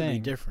completely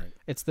different.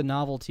 It's the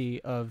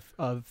novelty of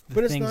the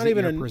but it's things not that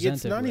even you're presented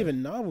it's not with.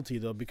 even novelty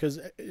though, because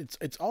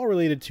it's all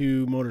related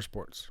to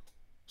motorsports.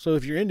 So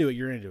if you're into it,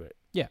 you're into it.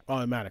 Yeah,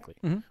 automatically.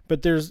 Mm-hmm.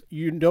 But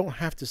you don't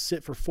have to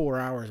sit for 4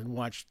 hours and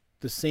watch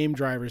the same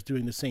drivers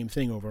doing the same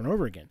thing over and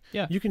over again.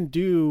 Yeah, you can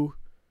do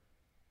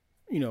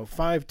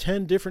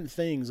 5-10 different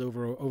things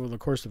over the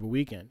course of a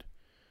weekend,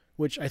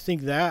 which I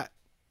think that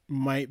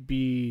might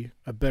be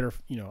a better,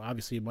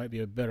 obviously it might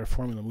be a better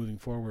formula moving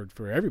forward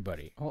for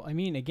everybody. Well, I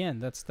mean, again,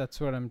 that's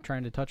what I'm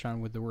trying to touch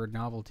on with the word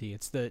novelty.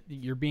 It's that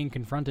you're being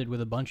confronted with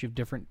a bunch of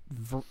different,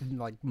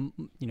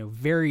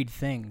 varied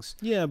things.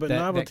 Yeah, but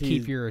novelty that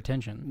keep your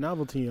attention.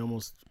 Novelty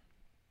almost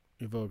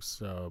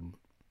evokes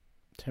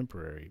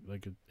temporary,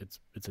 like it's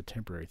a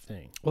temporary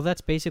thing. Well,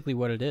 that's basically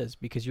what it is,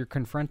 because you're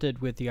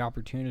confronted with the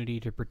opportunity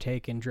to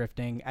partake in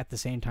drifting at the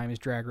same time as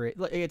drag race.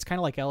 It's kind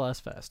of like LS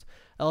Fest.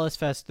 LS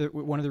Fest,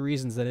 one of the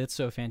reasons that it's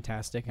so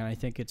fantastic, and I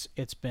think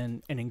it's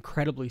been an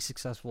incredibly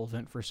successful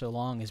event for so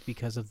long, is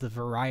because of the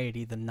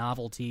variety, the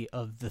novelty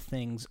of the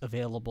things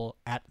available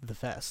at the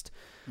fest.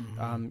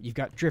 Mm-hmm. You've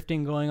got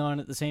drifting going on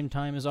at the same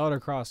time as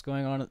autocross,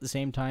 going on at the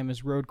same time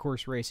as road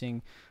course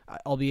racing,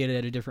 albeit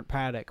at a different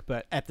paddock,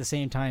 but at the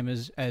same time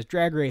as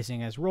drag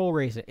racing, as roll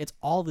racing. It's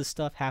all this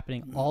stuff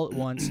happening all at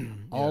once,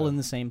 all in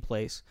the same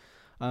place.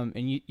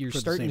 And you're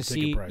starting to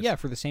see,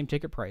 for the same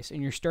ticket price.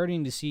 And you're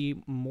starting to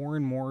see more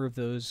and more of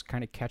those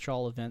kind of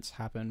catch-all events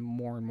happen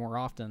more and more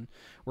often,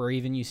 where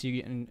even you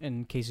see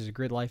in cases of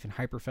Grid Life and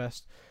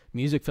Hyperfest,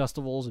 music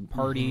festivals and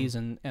parties,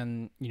 and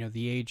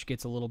the age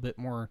gets a little bit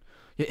more,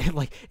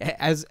 like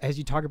as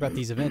you talk about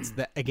these events,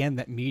 that again,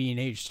 that median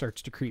age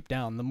starts to creep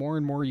down. The more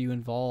and more you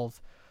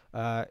involve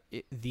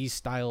these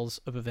styles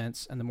of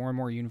events, and the more and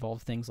more you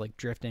involve things like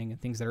drifting and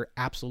things that are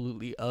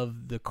absolutely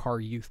of the car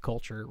youth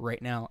culture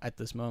right now at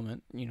this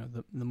moment,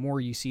 the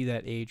more you see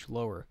that age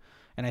lower.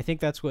 And I think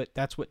that's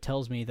what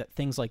tells me that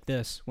things like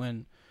this,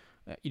 when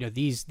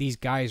these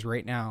guys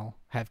right now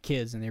have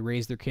kids and they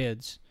raise their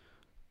kids,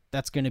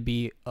 that's going to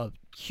be a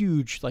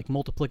huge like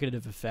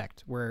multiplicative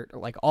effect where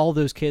like all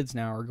those kids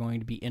now are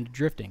going to be into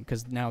drifting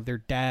because now their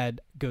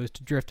dad goes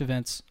to drift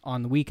events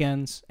on the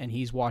weekends and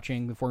he's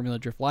watching the Formula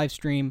Drift live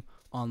stream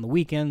on the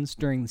weekends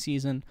during the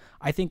season.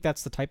 I think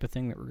that's the type of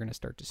thing that we're going to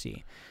start to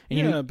see.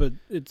 And but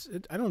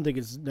I don't think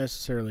it's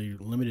necessarily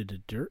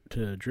limited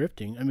to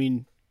drifting. I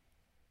mean,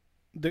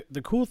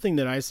 the cool thing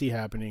that I see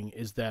happening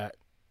is that,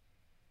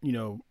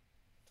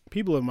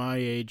 people of my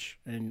age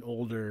and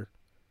older,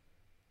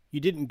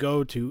 you didn't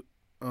go to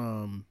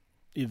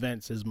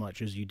events as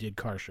much as you did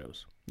car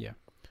shows. Yeah.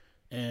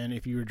 And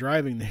if you were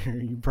driving there,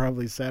 you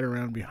probably sat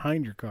around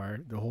behind your car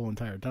the whole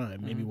entire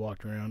time. Maybe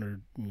walked around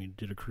or you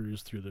did a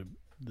cruise through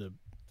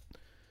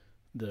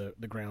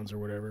the grounds or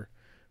whatever.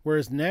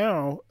 Whereas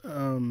now,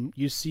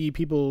 you see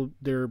people,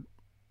 they're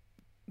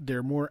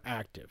more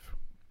active.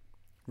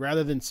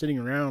 Rather than sitting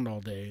around all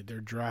day, they're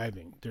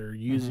driving. They're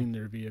using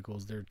their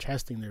vehicles. They're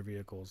testing their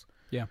vehicles.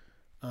 Yeah.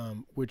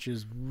 Which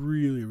is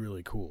really,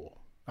 really cool.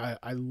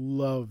 I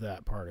love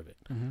that part of it.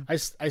 Mm-hmm.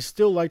 I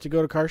still like to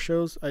go to car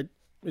shows.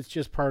 It's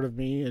just part of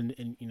me, and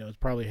it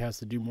probably has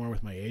to do more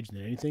with my age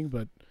than anything.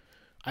 But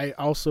I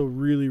also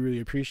really, really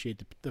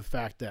appreciate the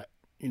fact that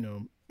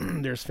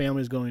there's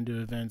families going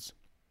to events.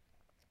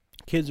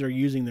 Kids are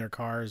using their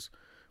cars,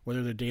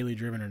 whether they're daily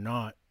driven or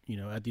not,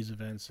 at these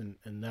events,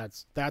 and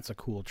that's a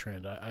cool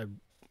trend. I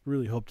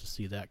really hope to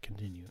see that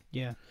continue.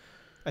 Yeah,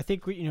 I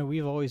think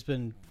we've always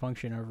been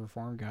function over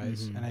form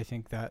guys, and I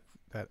think that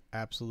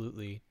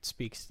absolutely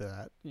speaks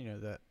to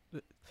that.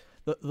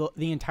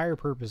 The entire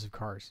purpose of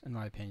cars, in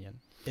my opinion,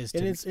 is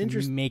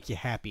to make you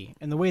happy,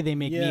 and the way they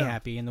make me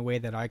happy, and the way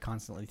that I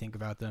constantly think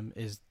about them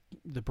is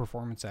the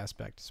performance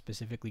aspect,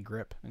 specifically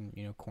grip and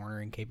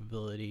cornering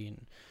capability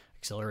and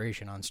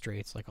acceleration on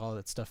straights. Like all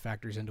that stuff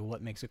factors into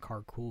what makes a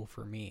car cool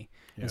for me.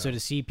 Yeah. And so to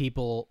see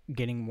people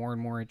getting more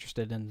and more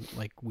interested in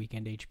like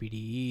weekend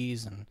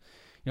HPDEs and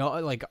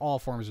like all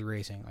forms of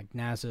racing, like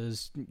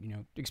NASA's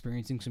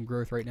experiencing some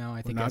growth right now.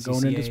 I think not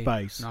going into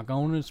space. Not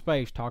going into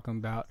space. Talking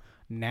about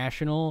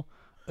National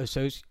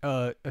Association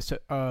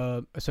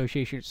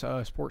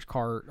Sports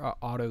Car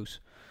Autos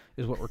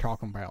is what we're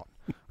talking about.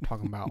 We're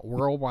talking about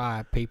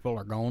worldwide people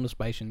are going to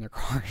space in their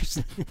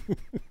cars.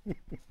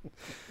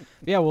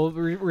 Yeah, well,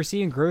 we're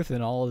seeing growth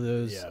in all of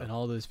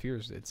those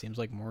spheres. It seems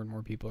like more and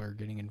more people are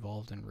getting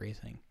involved in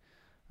racing.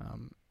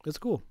 It's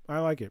cool. I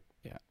like it.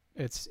 Yeah,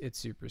 it's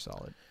super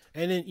solid.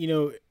 And then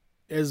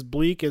as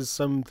bleak as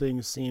some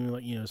things seem,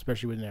 like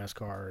especially with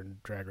NASCAR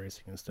and drag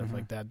racing and stuff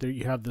like that, there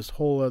you have this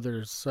whole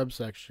other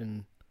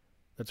subsection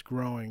that's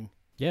growing.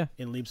 Yeah,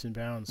 in leaps and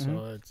bounds.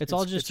 So it's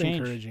all just change.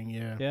 Encouraging.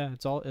 Yeah, yeah,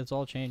 it's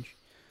all change.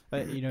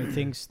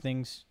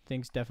 Things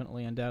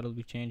definitely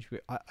undoubtedly change.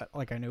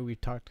 I know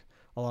we've talked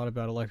a lot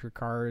about electric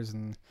cars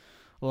and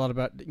a lot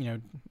about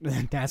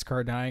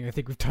NASCAR dying. I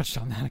think we've touched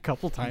on that a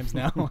couple times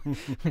now,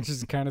 which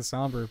is kind of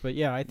somber. But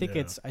yeah, I think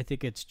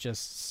it's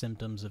just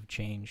symptoms of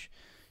change.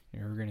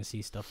 We're going to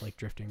see stuff like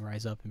drifting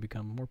rise up and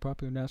become more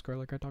popular in NASCAR,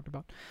 like I talked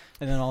about.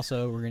 And then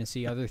also we're going to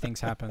see other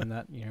things happen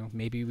that,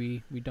 maybe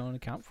we don't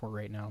account for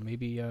right now.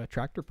 Maybe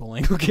tractor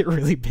pulling will get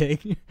really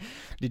big.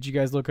 Did you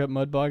guys look up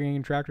mud bogging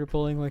and tractor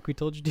pulling like we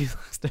told you to do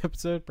last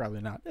episode?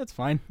 Probably not. That's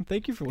fine.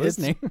 Thank you for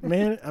listening.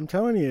 Man, I'm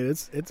telling you,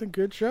 it's a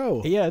good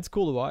show. Yeah, it's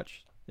cool to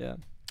watch. Yeah.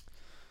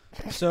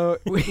 So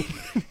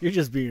you're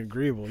just being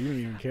agreeable. You don't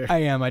even care.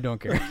 I am. I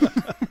don't care.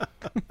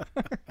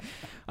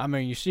 I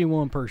mean, you see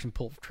one person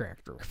pull a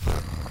tractor.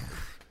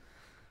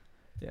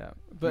 Yeah,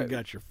 but you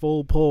got your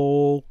full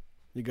pull,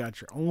 you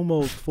got your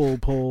almost full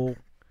pull,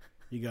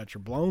 you got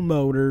your blown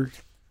motor.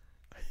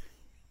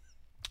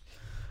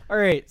 All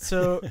right,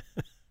 so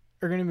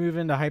we're gonna move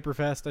into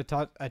Hyperfest.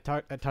 I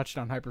touched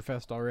on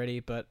Hyperfest already,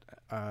 but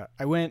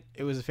I went.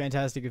 It was a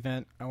fantastic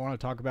event. I want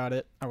to talk about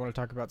it. I want to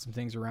talk about some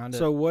things around it.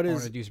 So I want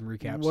to do some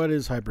recaps. What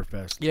is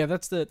Hyperfest? Yeah,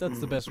 that's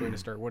the best way to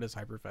start. What is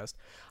Hyperfest?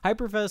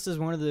 Hyperfest is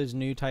one of those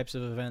new types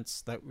of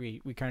events that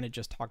we kind of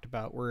just talked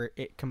about, where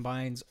it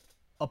combines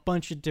a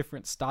bunch of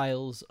different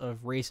styles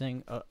of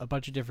racing, a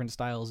bunch of different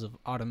styles of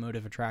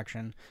automotive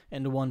attraction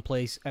into one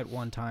place at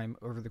one time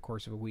over the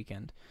course of a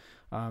weekend.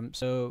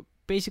 So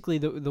basically,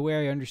 the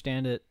way I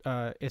understand it,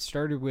 it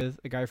started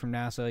with a guy from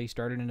NASA. He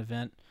started an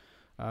event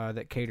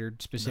that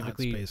catered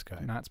specifically...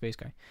 Not Space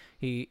Guy.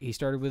 He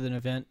started with an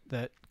event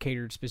that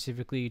catered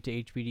specifically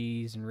to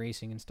HPDs and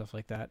racing and stuff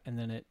like that, and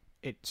then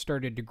it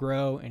started to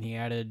grow, and he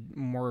added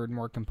more and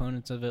more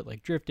components of it,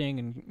 like drifting,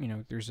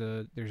 and there's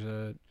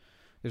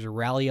a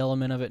rally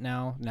element of it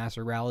now.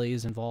 NASA Rally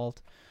is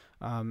involved,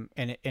 and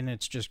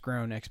it's just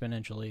grown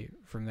exponentially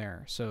from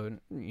there. So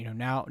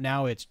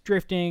now it's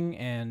drifting,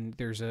 and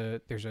there's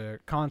a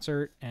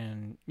concert,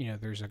 and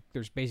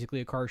there's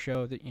basically a car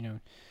show that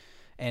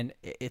and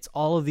it's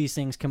all of these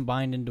things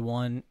combined into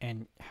one.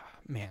 And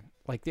man,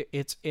 Like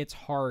it's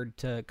hard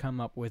to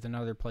come up with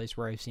another place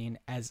where I've seen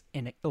as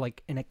an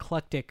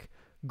eclectic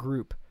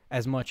group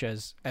as much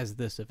as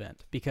this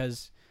event,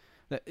 because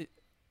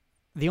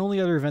the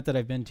only other event that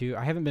I've been to,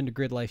 I haven't been to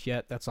Grid Life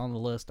yet. That's on the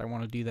list. I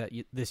want to do that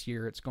this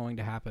year. It's going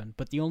to happen.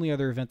 But the only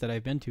other event that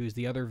I've been to is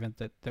the other event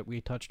that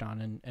we touched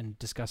on in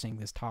discussing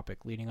this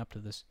topic leading up to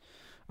this,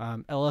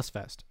 LS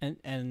Fest.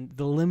 And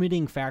the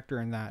limiting factor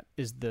in that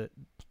is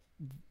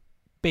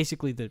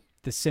basically the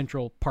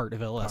central part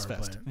of LS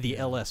Fest, the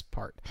LS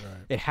part.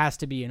 Right. It has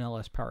to be an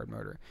LS powered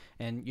motor.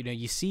 And,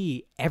 you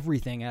see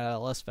everything at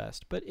LS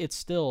Fest, but it's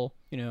still,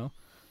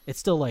 it's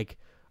still like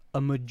a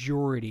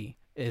majority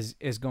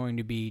is going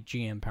to be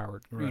GM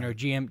powered, right.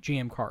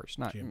 GM cars,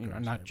 not GM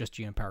cars, not just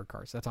GM powered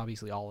cars. That's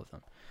obviously all of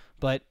them.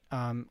 But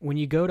when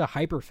you go to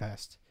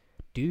Hyperfest,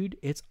 dude,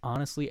 it's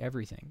honestly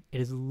everything. It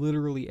is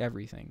literally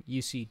everything.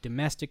 You see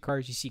domestic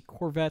cars, you see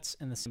Corvettes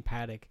in the same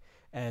paddock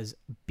as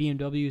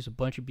BMWs, a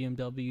bunch of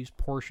BMWs,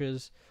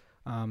 Porsches.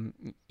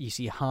 You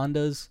see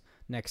Hondas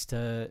next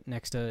to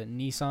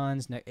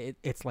Nissans.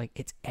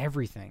 It's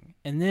everything.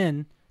 And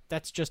then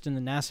that's just in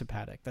the NASA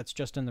paddock. That's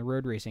just in the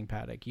road racing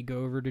paddock. You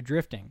go over to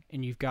drifting,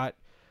 and you've got,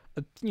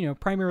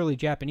 primarily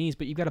Japanese,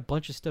 but you've got a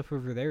bunch of stuff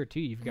over there too.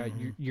 You've got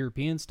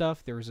European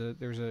stuff. There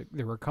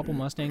were a couple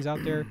Mustangs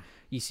out there.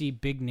 You see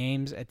big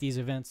names at these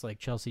events like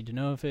Chelsea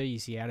Denova. You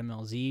see Adam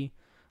LZ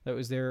that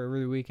was there over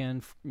the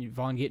weekend.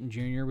 Von Gittin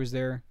Jr. was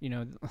there.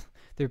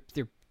 They're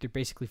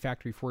basically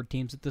factory Ford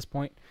teams at this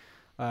point.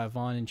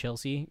 Vaughn and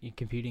Chelsea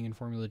competing in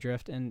Formula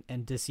Drift,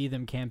 and to see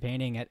them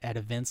campaigning at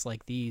events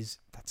like these,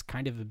 that's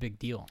kind of a big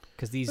deal,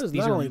 because these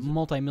are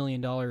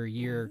multi-million-dollar a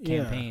year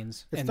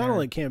campaigns. It's not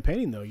only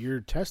campaigning though; you're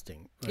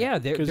testing. Right? Yeah,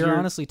 they're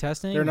honestly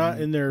testing. They're not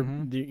in their,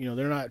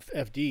 they're not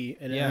FD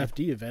an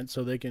FD event,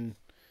 so they can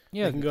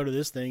go to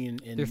this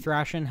thing and they're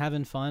thrashing,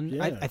 having fun.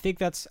 Yeah. I think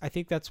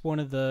that's one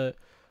of the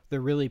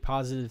really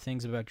positive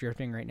things about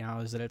drifting right now,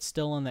 is that it's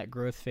still in that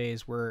growth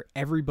phase where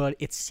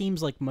it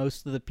seems like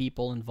most of the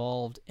people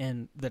involved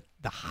in the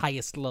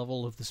highest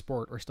level of the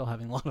sport are still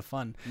having a lot of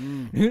fun.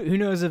 Who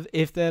knows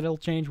if that'll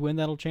change, when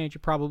that'll change? It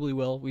probably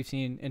will. We've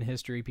seen in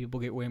history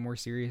people get way more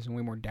serious and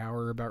way more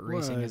dour about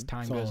racing as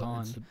time goes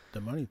on. It's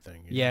the money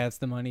thing. Yeah, it's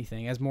the money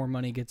thing. As more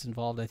money gets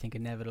involved, I think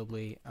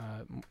inevitably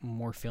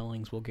more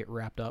feelings will get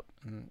wrapped up,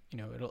 and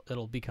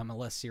it'll become a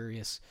less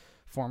serious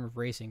form of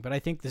racing. But I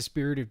think the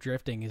spirit of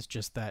drifting is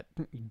just that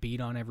beat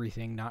on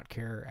everything, not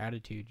care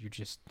attitude. You're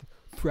just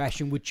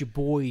thrashing with your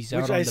boys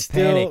out on the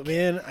paddock.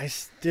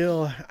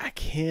 I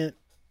can't.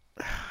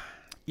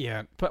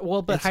 Yeah, but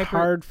it's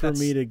hard for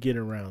me to get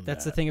around.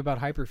 That's the thing about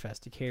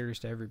Hyperfest; it caters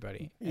to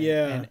everybody.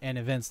 And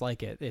events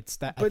like it.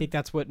 I think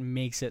that's what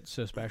makes it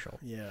so special.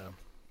 Yeah.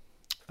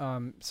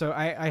 So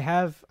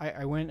I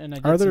went and I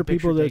did Are there some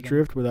people that taking.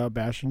 drift without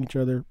bashing each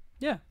other?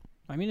 Yeah,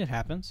 I mean it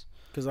happens.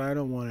 Because I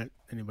don't want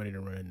anybody to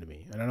run into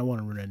me, and I don't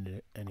want to run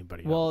into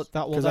anybody else.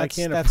 Because I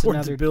can't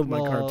afford to build my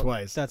car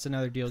twice. That's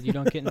another deal. You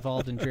don't get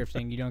involved in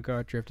drifting. You don't go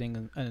out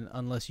drifting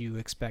unless you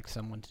expect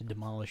someone to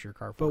demolish your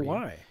car for you. But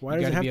why? Why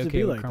does it have to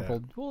be like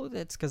that? Well,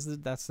 it's because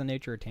that's the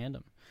nature of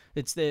tandem.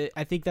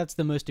 I think that's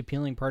the most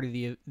appealing part of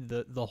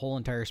the whole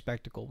entire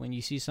spectacle. When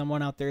you see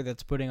someone out there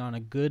that's putting on a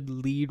good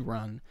lead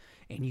run,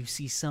 and you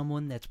see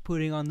someone that's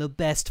putting on the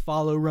best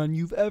follow run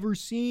you've ever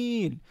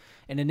seen,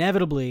 and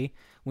inevitably,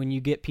 when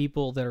you get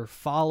people that are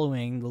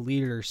following the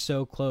leader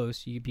so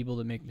close, you get people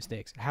that make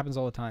mistakes. It happens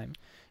all the time.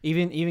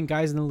 Even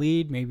guys in the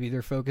lead, maybe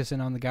they're focusing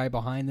on the guy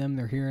behind them.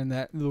 They're hearing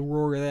the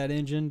roar of that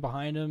engine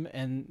behind them,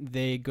 and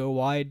they go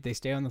wide. They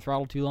stay on the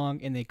throttle too long,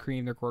 and they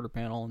cream their quarter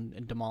panel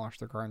and demolish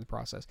their car in the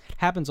process. It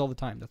happens all the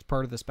time. That's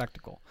part of the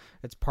spectacle.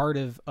 It's part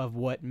of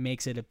what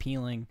makes it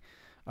appealing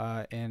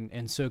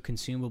and so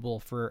consumable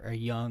for a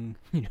young,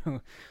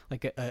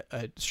 like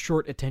a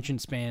short attention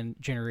span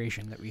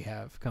generation that we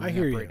have coming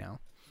up right now.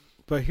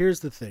 But here's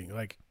the thing,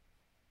 like,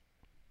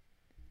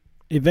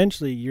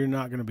 eventually you're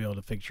not going to be able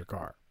to fix your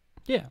car.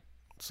 Yeah.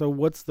 So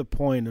what's the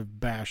point of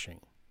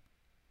bashing?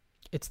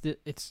 It's the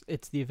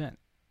event.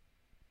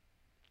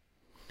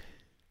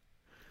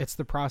 It's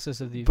the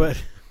process of the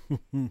event.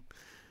 But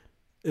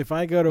if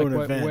I go to an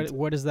event,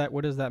 what does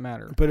that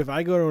matter? But if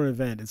I go to an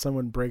event and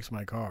someone breaks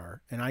my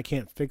car and I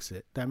can't fix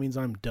it, that means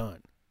I'm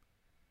done.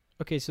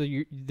 Okay, so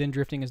then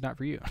drifting is not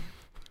for you.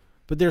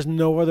 But there's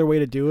no other way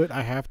to do it.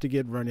 I have to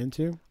get run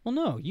into. Well,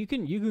 no, you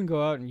can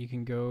go out and you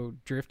can go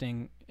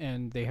drifting,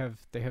 and they have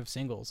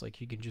singles. Like,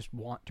 you can just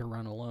want to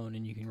run alone,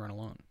 and you can run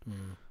alone.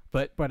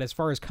 But as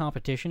far as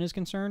competition is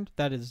concerned,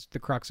 that is the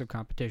crux of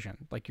competition.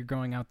 Like, you're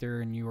going out there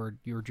and you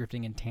are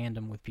drifting in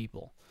tandem with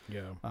people.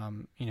 Yeah.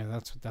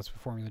 That's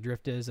what Formula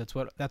Drift is. That's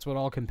what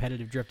all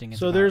competitive drifting is.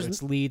 So about.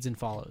 It's leads and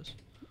follows.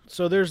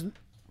 So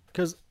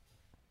because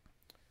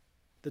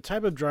the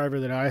type of driver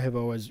that I have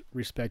always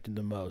respected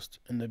the most,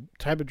 and the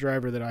type of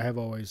driver that I have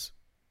always,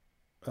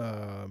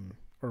 or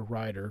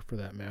rider for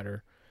that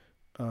matter,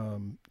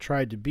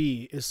 tried to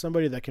be, is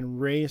somebody that can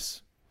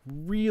race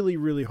really,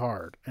 really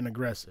hard and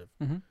aggressive,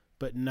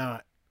 but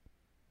not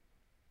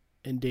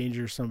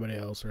endanger somebody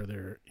else or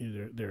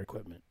their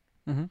equipment.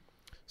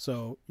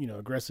 So,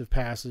 aggressive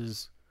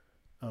passes,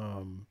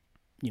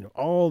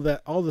 all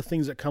the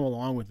things that come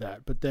along with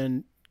that. But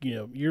then,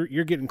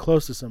 you're getting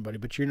close to somebody,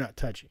 but you're not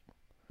touching.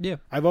 Yeah.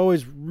 I've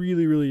always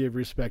really, really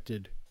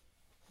respected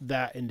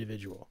that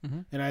individual.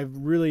 Mm-hmm. And I've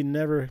really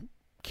never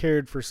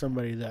cared for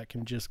somebody that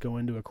can just go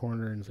into a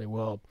corner and say,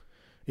 well,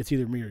 it's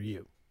either me or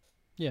you.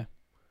 Yeah.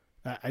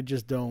 I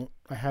just don't.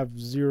 I have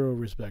zero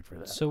respect for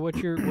that. So what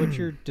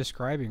you're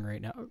describing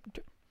right now,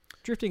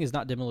 drifting is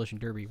not demolition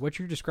derby. What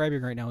you're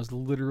describing right now is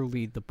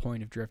literally the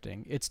point of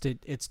drifting. It's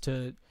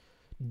to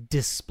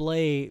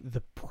display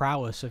the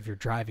prowess of your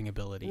driving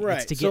ability. Right.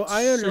 It's to So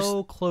get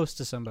so close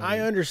to somebody. I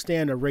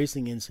understand a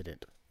racing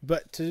incident,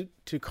 but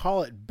to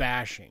call it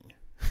bashing.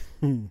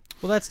 Well,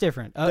 that's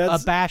different. A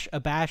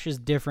bash is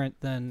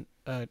different than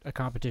a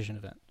competition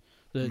event.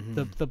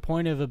 The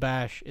point of a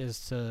bash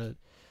is to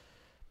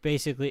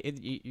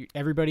basically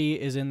everybody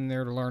is in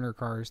their learner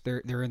cars.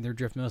 They're in their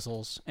drift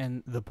missiles,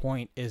 and the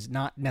point is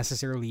not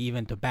necessarily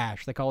even to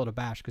bash. They call it a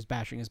bash because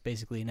bashing is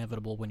basically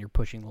inevitable when you're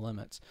pushing the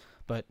limits.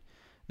 But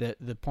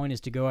the point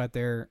is to go out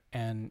there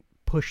and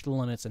push the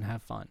limits and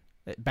have fun.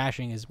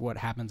 Bashing is what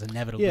happens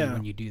inevitably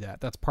when you do that.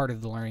 That's part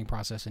of the learning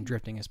process in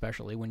drifting,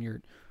 especially when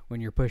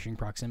you're pushing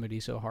proximity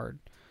so hard.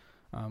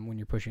 When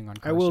you're pushing on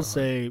cars I will so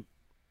hard. say,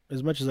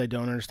 as much as I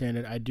don't understand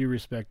it, I do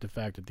respect the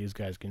fact that these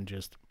guys can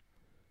just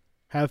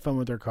have fun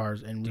with their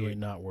cars and really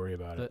not worry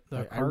about it.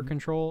 The car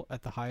control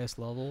at the highest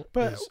level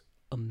is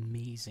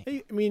amazing.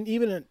 I mean,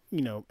 even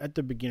at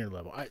the beginner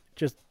level,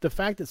 just the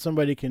fact that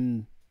somebody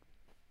can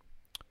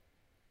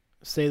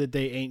say that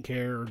they ain't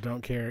care or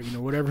don't care,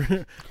 whatever.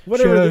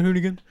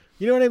 Hoonigan.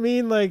 You know what I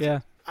mean? Like,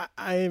 yeah.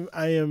 I'm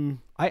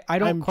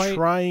quite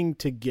trying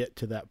to get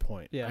to that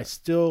point. Yeah.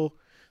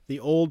 The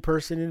old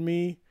person in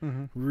me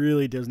Mm-hmm.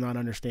 really does not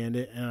understand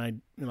it,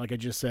 and like I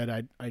just said,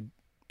 I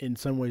in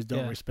some ways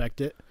don't respect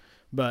it,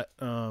 but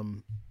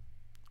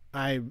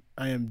I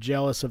am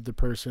jealous of the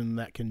person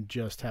that can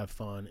just have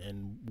fun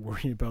and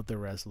worry about the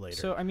rest later.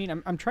 So I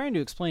mean, I'm trying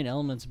to explain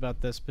elements about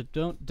this, but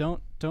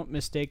don't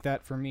mistake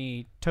that for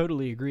me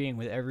totally agreeing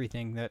with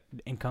everything that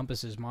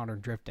encompasses modern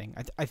drifting.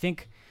 I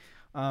think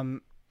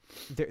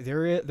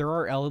there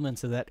are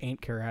elements of that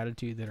ain't care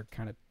attitude that are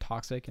kind of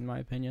toxic in my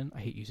opinion. I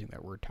hate using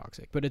that word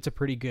toxic, but it's a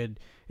pretty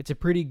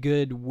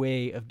good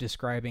way of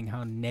describing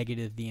how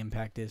negative the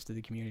impact is to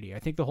the community. I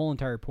think the whole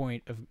entire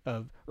point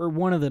or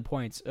one of the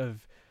points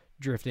of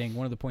drifting,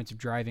 one of the points of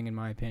driving in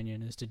my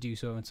opinion, is to do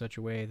so in such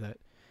a way that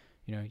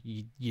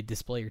you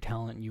display your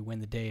talent and you win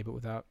the day, but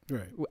without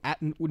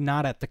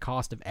not at the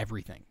cost of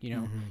everything.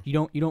 You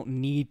don't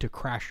need to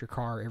crash your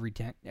car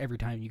every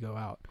time you go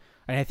out.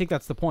 And I think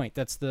that's the point.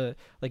 That's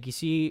like you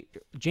see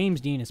James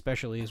Dean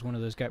especially is one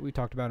of those guys. We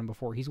talked about him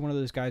before. He's one of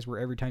those guys where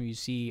every time you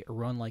see a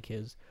run like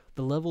his,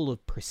 the level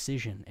of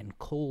precision and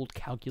cold,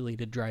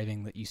 calculated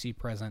driving that you see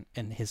present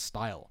in his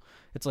style,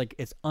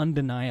 it's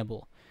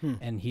undeniable.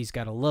 And he's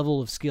got a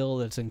level of skill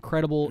that's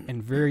incredible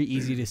and very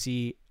easy to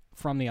see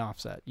from the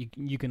offset.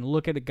 You can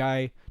look at a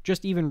guy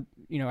just even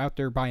out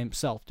there by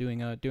himself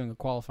doing a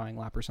qualifying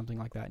lap or something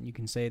like that, and you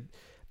can say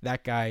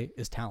that guy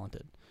is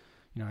talented.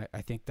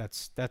 I think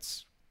that's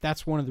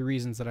one of the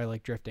reasons that I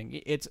like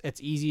drifting. It's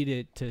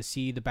easy to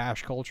see the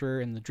bash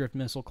culture and the drift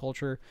missile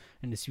culture,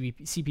 and to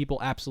see people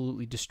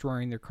absolutely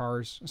destroying their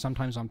cars,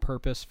 sometimes on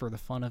purpose for the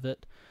fun of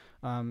it.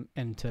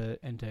 And to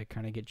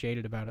kind of get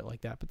jaded about it like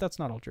that, but that's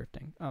not all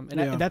drifting.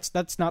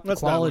 That's not the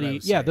quality.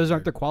 Those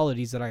aren't the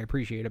qualities that I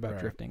appreciate about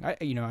drifting.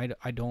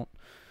 I don't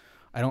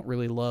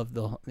really love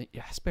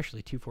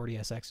especially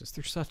 240SXs.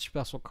 They're such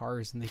special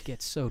cars, and they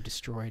get so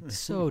destroyed.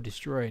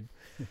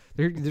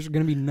 There's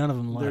going to be none of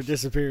them left.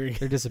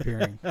 They're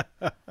disappearing.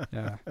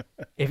 Yeah.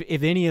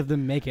 If any of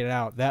them make it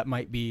out, that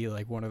might be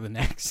like one of the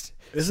next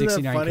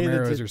 69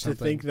 Camaros or something.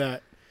 To think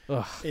that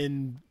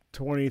in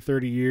 20,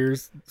 30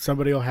 years,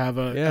 somebody will have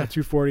a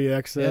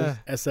 240X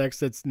SX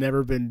that's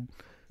never been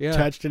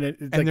touched, and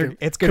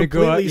it's going to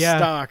go up.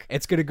 Stock.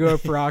 It's going to go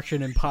up for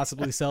auction and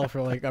possibly sell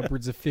for like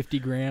upwards of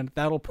 $50,000.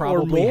 That'll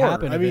probably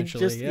happen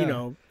eventually.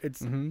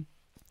 It's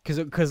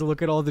because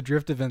look at all the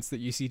drift events that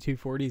you see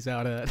 240s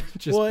out at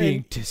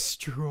being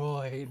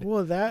destroyed.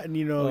 Well, that and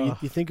you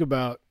think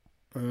about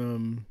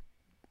the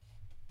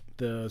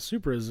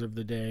Supras of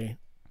the day.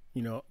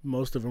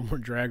 Most of them were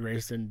drag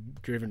raced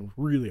and driven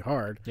really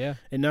hard. Yeah.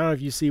 And now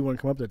if you see one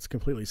come up that's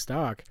completely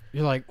stock,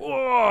 you're like,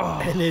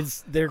 whoa! And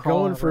they're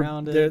going for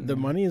the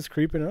money is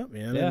creeping up,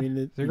 man. Yeah. I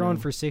mean, they're going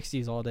for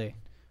 60s all day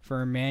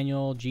for a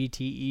manual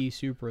GTE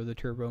Supra, the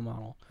turbo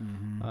model.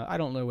 Mm-hmm. I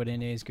don't know what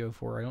NAs go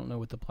for. I don't know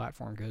what the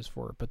platform goes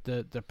for, but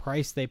the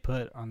price they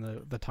put on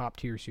the top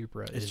tier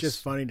Supra it's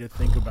just funny to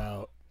think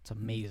about. It's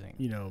amazing.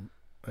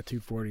 A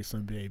 240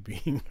 someday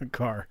being a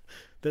car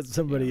that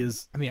somebody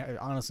is. I mean,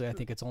 honestly, I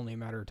think it's only a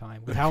matter of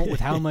time. With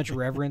how much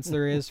reverence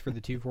there is for the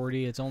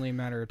 240, it's only a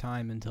matter of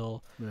time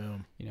until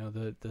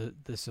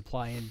the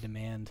supply and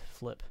demand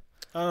flip.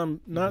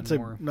 Not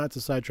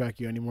to sidetrack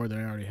you any more than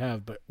I already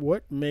have, but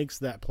what makes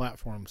that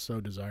platform so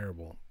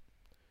desirable?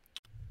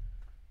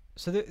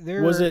 So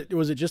there was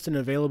it just an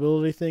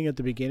availability thing at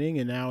the beginning,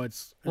 and now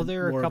it's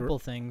there are a couple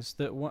things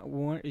that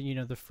one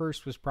the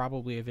first was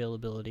probably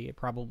availability. It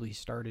probably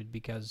started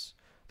because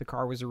the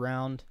car was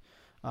around.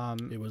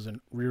 It was a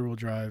rear-wheel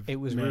drive. It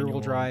was rear-wheel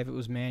drive. It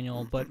was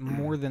manual. But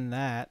more than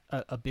that,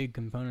 a big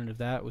component of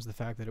that was the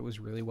fact that it was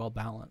really well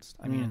balanced.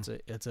 I mean,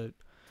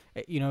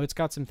 it's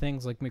got some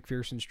things like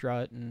McPherson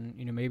strut, and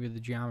maybe the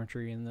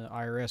geometry in the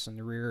IRS and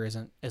the rear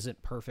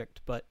isn't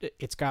perfect, but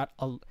it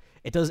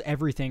does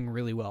everything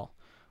really well.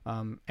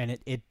 And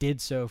it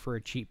did so for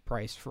a cheap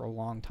price for a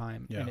long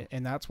time. Yeah.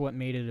 And that's what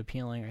made it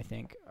appealing, I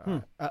think.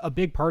 A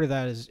big part of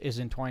that is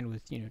entwined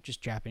with, just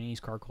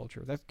Japanese car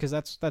culture. Because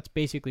that's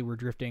basically where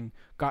drifting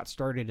got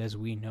started as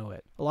we know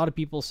it. A lot of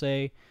people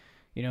say,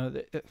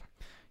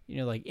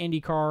 like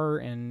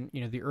IndyCar and,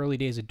 the early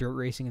days of dirt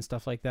racing and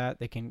stuff like that,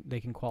 they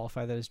can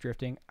qualify that as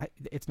drifting.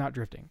 It's not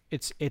drifting.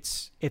 It's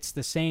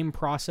the same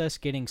process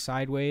getting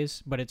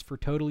sideways, but it's for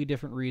totally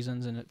different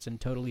reasons, and it's in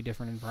totally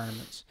different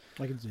environments.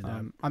 I can see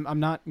that. I'm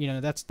not,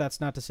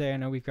 that's not to say, I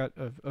know we've got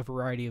a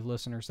variety of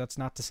listeners. That's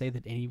not to say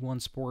that any one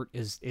sport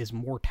is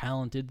more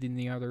talented than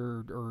the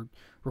other or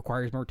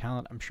requires more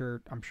talent. I'm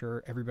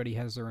sure everybody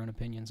has their own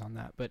opinions on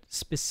that. But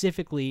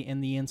specifically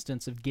in the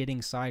instance of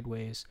getting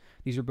sideways,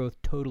 these are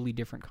both totally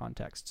different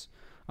contexts.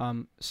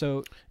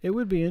 So it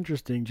would be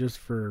interesting, just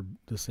for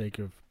the sake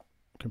of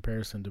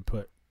comparison, to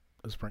put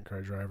a sprint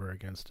car driver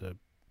against a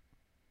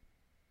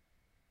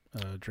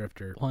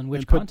drifter. Well, in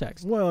which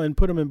context? And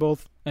put them in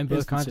both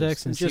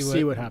contexts and just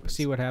see what happens.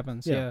 See what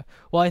happens. Yeah.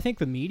 Well, I think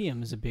the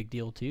medium is a big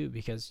deal too,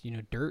 because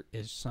dirt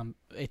is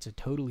it's a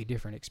totally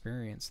different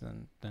experience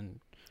than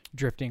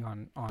drifting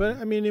on. But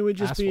I mean, it would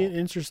just asphalt. be an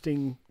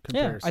interesting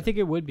comparison. Yeah, I think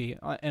it would be,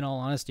 in all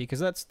honesty, because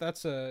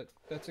that's a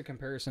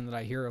comparison that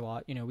I hear a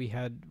lot. We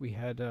had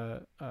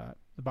the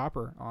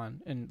Bopper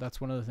on, and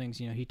that's one of the things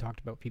he talked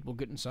about, people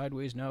getting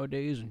sideways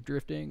nowadays and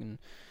drifting, and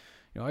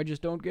I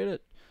just don't get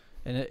it.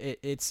 And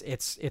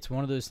it's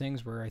one of those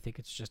things where I think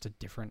it's just a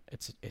different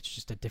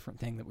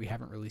thing that we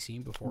haven't really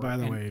seen before. By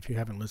the way, if you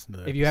haven't listened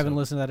to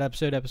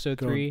that, episode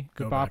 3,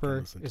 the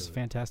Bopper is a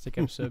fantastic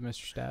episode,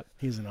 Mr. Stapp.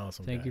 He's an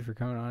awesome guy. Thank you for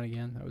coming on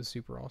again. That was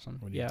super awesome.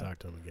 We need to talk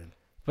to him again.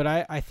 But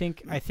I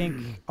think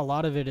a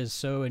lot of it is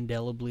so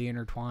indelibly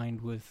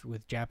intertwined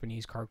with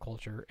Japanese car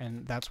culture,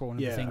 and that's one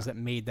of the things that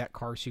made that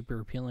car super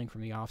appealing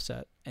from the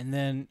offset. And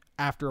then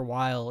after a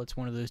while, it's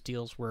one of those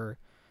deals where,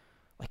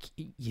 like,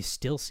 you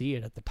still see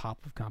it at the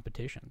top of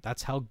competition.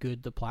 That's how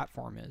good the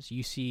platform is.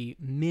 You see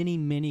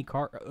many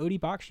car. Odie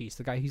Bakshi's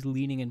the guy who's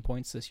leading in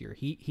points this year.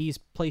 He's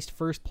placed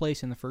first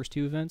place in the first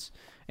 2 events,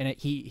 and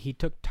he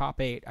took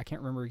top 8. I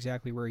can't remember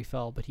exactly where he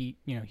fell, but he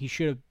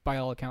should have, by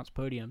all accounts,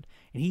 podiumed.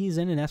 And he is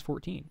in an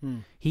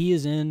S14. He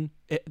is in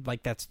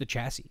that's the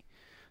chassis.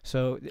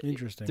 So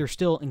interesting. They're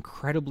still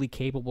incredibly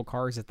capable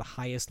cars at the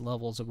highest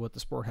levels of what the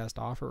sport has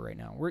to offer right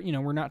now.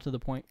 We're not to the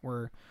point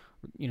where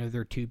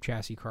they're tube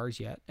chassis cars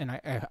yet, and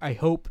I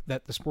hope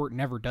that the sport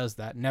never does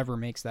that, never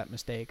makes that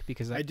mistake,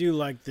 because I do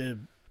like the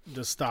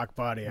stock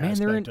body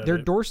aspect. They're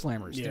of door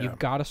slammers. Yeah. You've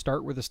got to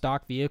start with a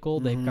stock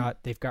vehicle.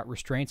 They've got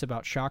restraints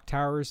about shock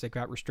towers. They've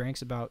got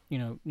restraints about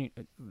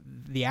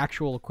the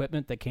actual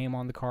equipment that came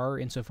on the car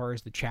insofar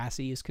as the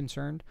chassis is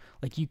concerned.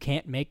 Like, you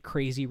can't make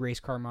crazy race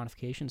car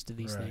modifications to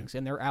these things,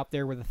 and they're out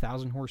there with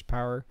 1,000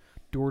 horsepower,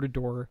 door to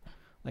door,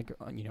 like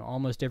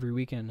almost every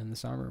weekend in the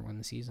summer when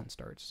the season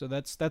starts. So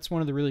that's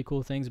one of the really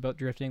cool things about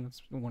drifting.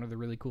 That's one of the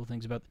really cool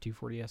things about the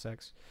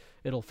 240SX.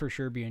 It'll for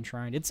sure be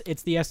enshrined. It's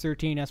the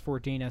S13,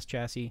 S14, S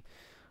chassis.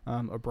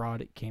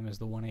 Abroad, it came as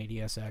the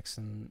 180SX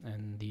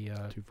and the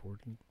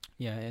 240.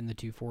 Yeah, and the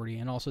 240,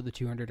 and also the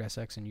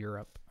 200SX in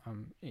Europe.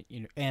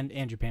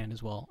 And Japan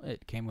as well.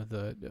 It came with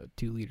a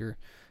 2-liter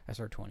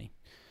SR20.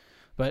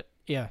 But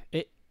yeah,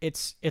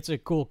 it's a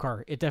cool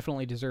car. It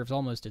definitely deserves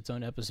almost its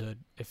own episode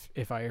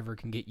if I ever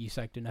can get you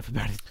psyched enough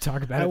about it to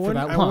talk about it for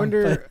that long.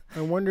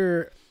 I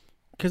wonder,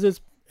 because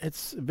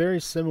it's a very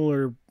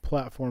similar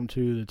platform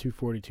to the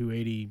 240,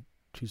 280,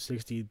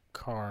 260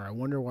 car. I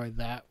wonder why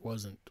that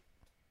wasn't,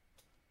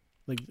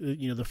 like, the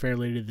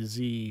Fairlady to the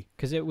Z.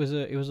 Because it was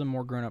a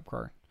more grown up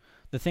car.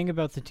 The thing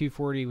about the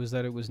 240 was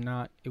that it was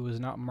not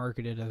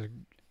marketed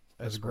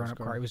as a grown-up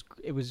car.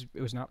 It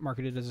was not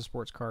marketed as a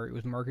sports car. It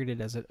was marketed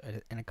as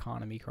an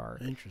economy car.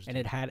 Interesting. And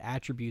it had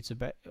attributes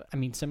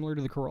similar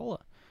to the Corolla.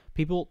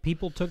 People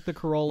took the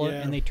Corolla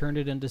and they turned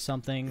it into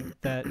something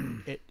that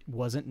it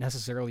wasn't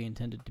necessarily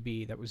intended to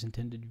be. That was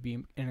intended to be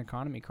an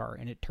economy car,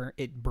 and it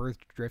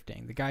birthed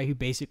drifting. The guy who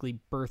basically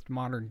birthed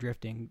modern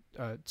drifting,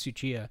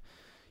 Tsuchiya,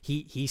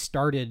 he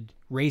started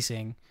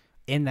racing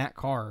in that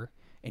car.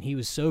 And he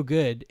was so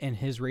good in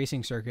his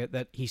racing circuit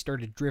that he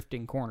started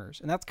drifting corners.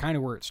 And that's kind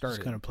of where it started.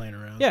 Just kind of playing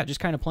around. Yeah, just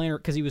kind of playing around,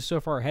 because he was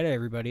so far ahead of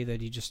everybody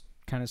that he just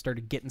kind of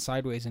started getting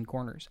sideways in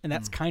corners. And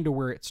that's kind of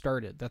where it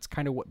started. That's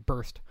kind of what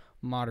birthed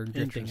modern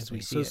drifting as we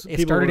see it.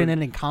 It started in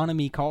an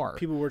economy car.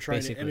 People were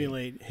trying to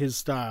emulate his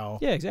style.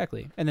 Yeah,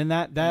 exactly. And then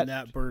that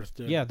birthed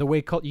the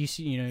way you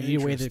see, the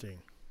way that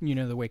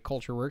the way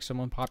culture works.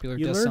 Someone popular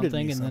You does learned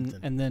something, it to be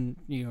and then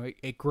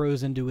it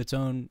grows into its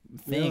own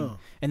thing. Yeah.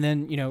 And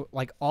then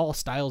like all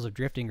styles of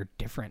drifting are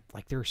different.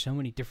 Like there are so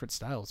many different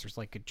styles. There's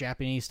like a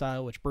Japanese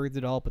style which birthed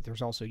it all, but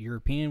there's also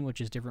European,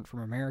 which is different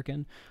from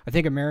American. I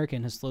think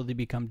American has slowly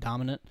become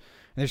dominant. And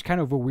there's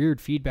kind of a weird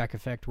feedback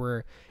effect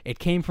where it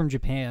came from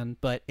Japan,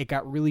 but it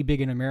got really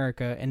big in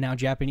America, and now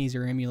Japanese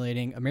are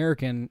emulating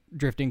American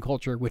drifting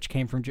culture, which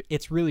came from.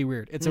 It's really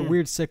weird. It's a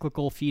weird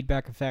cyclical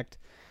feedback effect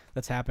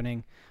that's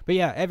happening. But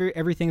yeah,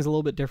 everything's a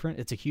little bit different.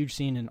 It's a huge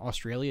scene in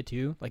Australia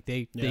too. Like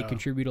they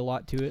contribute a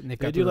lot to it, and they've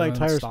got do their like own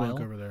tire style. smoke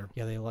over there.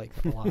 Yeah, they like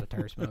a lot of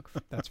tire smoke.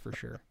 That's for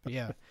sure. But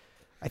yeah,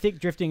 I think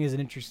drifting is an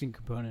interesting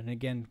component. And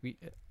again,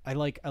 I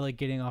like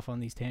getting off on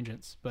these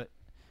tangents, but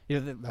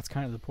that's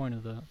kind of the point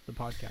of the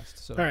podcast.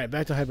 So all right,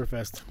 back to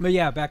Hyperfest. But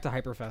yeah, back to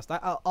Hyperfest.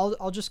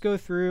 I'll just go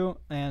through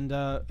and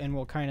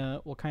we'll kind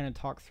of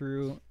talk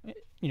through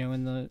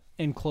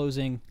in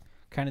closing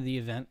kind of the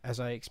event as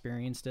I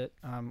experienced it.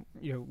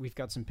 We've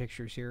got some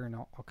pictures here, and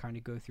I'll kind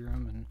of go through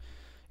them. And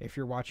if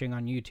you're watching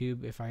on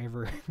YouTube, if I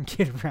ever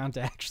get around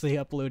to actually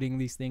uploading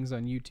these things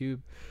on YouTube,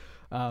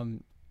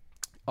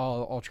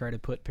 I'll try to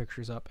put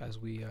pictures up as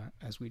we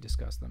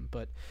discuss them.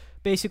 But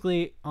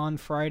basically on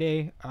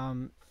Friday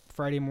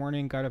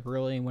morning, got up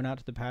early and went out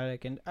to the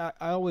paddock. And I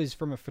always,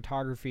 from a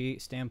photography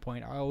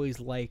standpoint, I always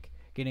like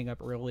getting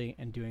up early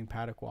and doing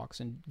paddock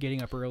walks and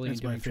getting up early and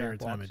doing track walks.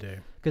 That's my favorite time of day.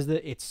 Because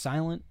it's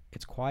silent,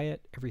 it's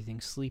quiet,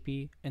 everything's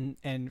sleepy.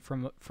 And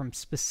from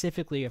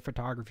specifically a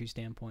photography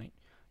standpoint,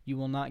 you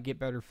will not get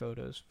better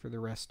photos for the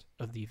rest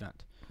of the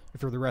event,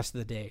 for the rest of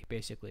the day,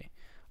 basically.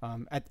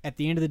 At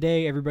the end of the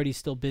day, everybody's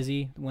still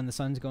busy when the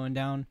sun's going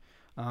down.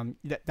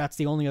 That's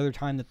the only other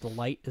time that the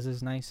light is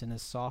as nice and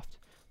as soft.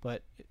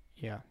 But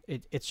yeah,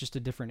 it's just a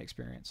different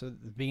experience. So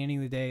at the beginning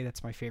of the day,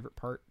 that's my favorite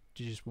part,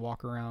 to just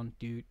walk around,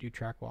 do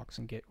track walks,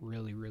 and get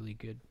really, really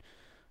good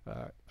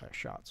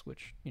shots,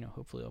 which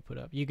hopefully I'll put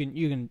up. You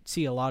can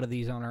see a lot of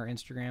these on our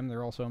Instagram.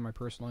 They're also on my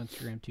personal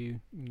Instagram too.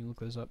 You can look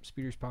those up.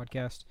 Speeders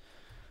Podcast.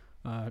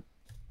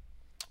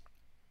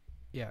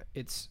 Yeah,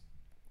 it's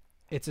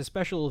a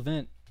special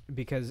event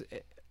because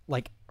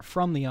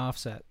from the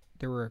offset,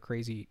 there were a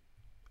crazy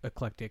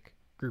eclectic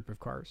group of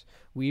cars.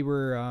 We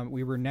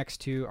were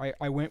next to.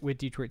 I went with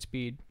Detroit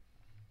Speed,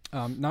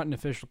 not in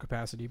official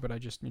capacity, but I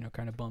just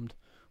kind of bummed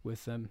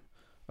with them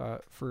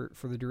for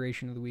the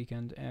duration of the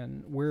weekend.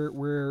 And where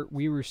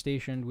we were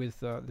stationed with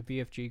the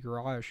BFG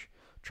Garage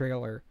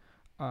trailer,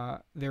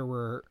 there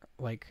were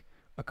like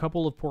a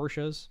couple of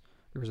Porsches.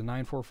 There was a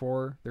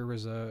 944. There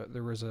was an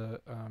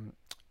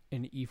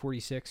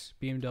E46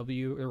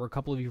 BMW. There were a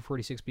couple of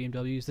E46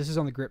 BMWs. This is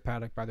on the Grip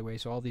paddock, by the way.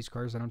 So all these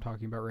cars that I'm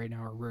talking about right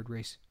now are road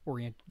race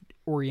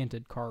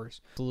oriented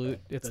cars.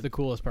 It's the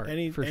coolest part.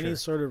 Any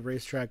sort of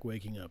racetrack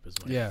waking up is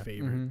my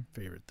favorite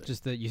thing.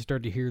 Just that you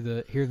start to hear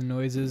the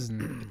noises,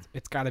 and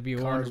it's got to be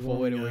a wonderful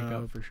way to wake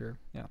up for sure.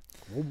 Yeah.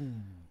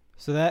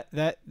 So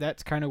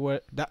that's kind of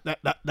what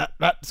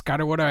that's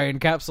kind of what I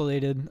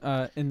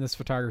encapsulated in this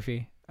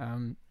photography.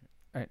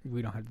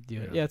 We don't have to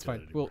do it. Yeah, it's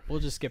fine. We'll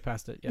just skip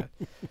past it.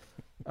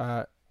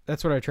 Yeah.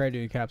 That's what I tried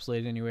to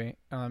encapsulate anyway.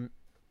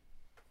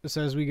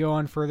 So as we go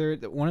on further,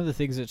 one of the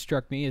things that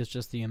struck me is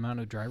just the amount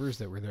of drivers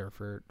that were there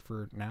for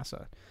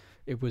NASA.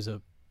 It was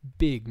a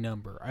big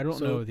number. I don't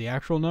know the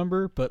actual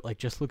number, but like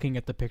just looking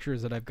at the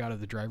pictures that I've got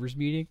of the drivers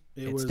meeting,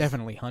 it's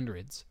definitely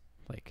hundreds.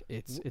 Like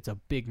it's a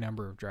big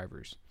number of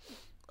drivers.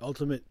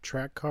 Ultimate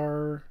Track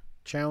Car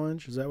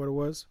Challenge, is that what it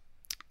was?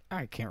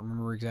 I can't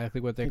remember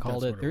exactly what they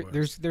called it.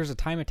 There's a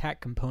time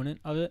attack component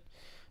of it.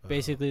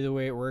 Basically, the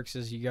way it works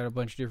is you got a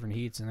bunch of different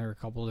heats, and there are a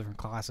couple of different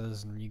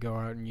classes, and you go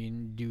out and you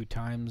do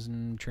times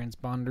and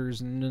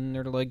transponders, and then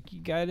they're like, you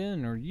got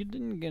in or you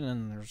didn't get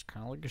in. There's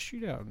kind of like a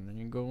shootout, and then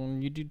you go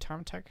and you do time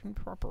attack and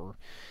proper.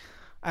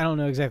 I don't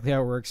know exactly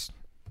how it works.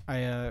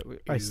 I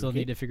still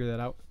need to figure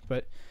that out.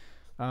 But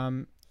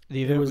the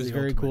event was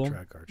very cool.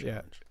 Track Car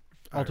Challenge.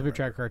 Yeah, Ultimate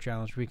Track Car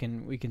Challenge. We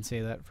can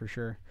say that for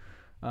sure.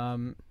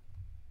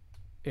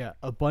 Yeah,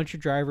 a bunch of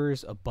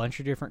drivers, a bunch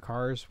of different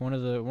cars. One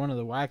of the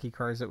wacky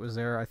cars that was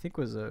there, I think,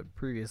 was a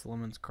previous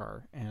Lemons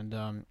car,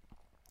 and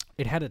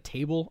it had a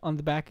table on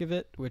the back of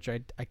it, which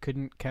I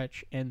couldn't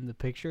catch in the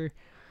picture.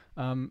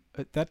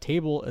 That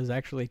table is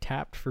actually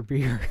tapped for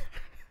beer.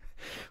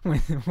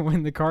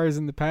 when the car is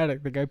in the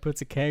paddock, the guy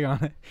puts a keg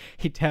on it.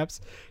 He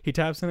taps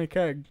in a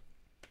keg,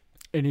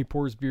 and he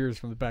pours beers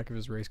from the back of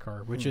his race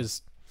car, which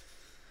is,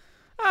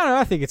 I don't know,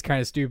 I think it's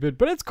kind of stupid,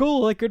 but it's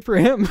cool. Like, good for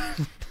him.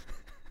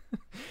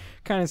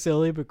 Kind of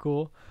silly, but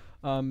cool.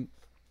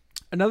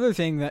 Another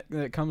thing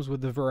that comes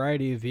with the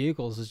variety of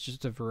vehicles is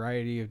just a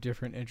variety of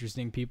different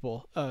interesting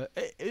people.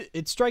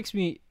 It strikes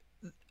me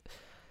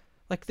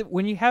like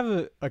when you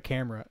have a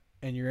camera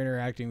and you're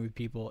interacting with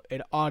people,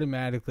 it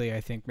automatically,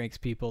 I think, makes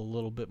people a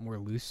little bit more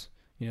loose.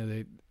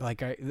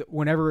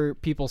 Whenever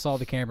people saw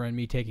the camera and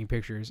me taking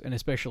pictures, and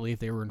especially if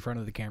they were in front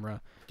of the camera.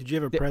 Did you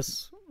have a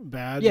press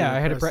badge? Yeah, or I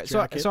had a press so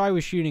jacket? I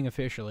was shooting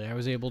officially. I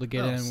was able to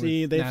get in.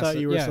 See, with they NASA. thought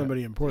you were Yeah.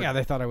 somebody important. Yeah,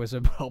 they thought I was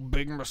a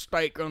big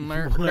mistake on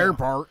their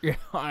part. Yeah,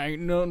 I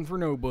ain't nothing for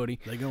nobody.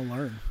 They gonna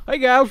learn. Hey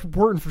guys,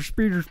 reporting for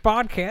Speeders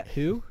Podcast.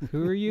 Who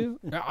are you?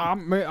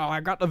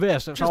 I got the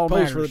vest. That's Just all pose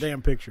matters. for the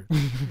damn picture.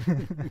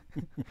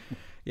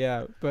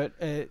 Yeah, but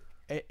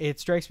it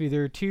strikes me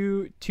there are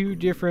two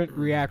different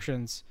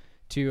reactions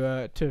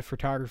to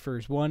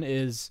photographers. One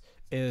is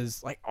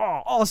like,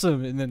 oh,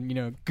 awesome, and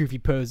then goofy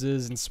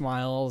poses and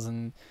smiles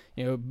and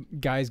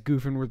guys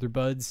goofing with their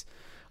buds.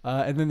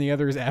 And then the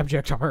other is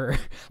abject horror,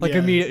 like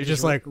immediately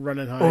just like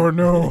running high. Oh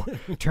no,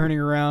 turning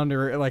around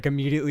or like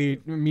immediately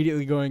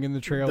going in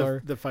the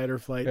trailer. The fight or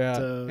flight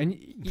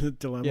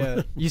dilemma.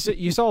 Yeah,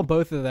 you saw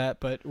both of that,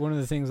 but one of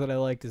the things that I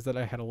liked is that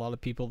I had a lot of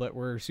people that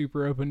were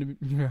super open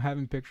to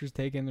having pictures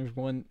taken. There's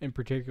one in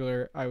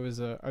particular. I was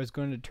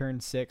going to turn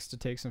 6 to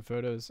take some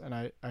photos, and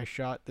I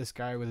shot this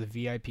guy with a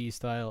VIP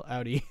style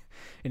Audi,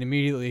 and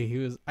immediately he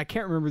was, I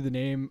can't remember the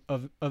name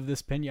of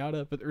this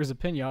pinata, but there was a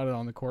pinata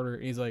on the corner,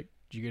 and he's like,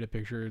 "Did you get a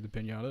picture of the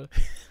pinata?"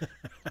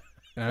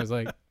 And I was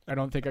like, "I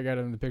don't think I got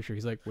it in the picture."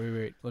 He's like,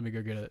 wait, let me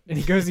go get it. And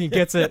he goes and he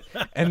gets it,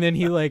 and then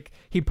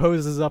he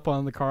poses up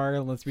on the car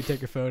and lets me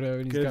take a photo,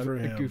 and he's got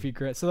a goofy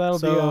grit. So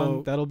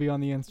that'll be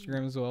on the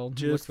Instagram as well.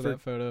 Just look for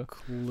that photo.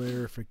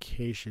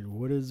 Clarification,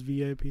 what is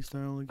VIP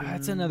style again?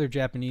 That's another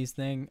Japanese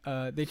thing.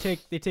 They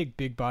take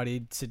big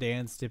bodied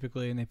sedans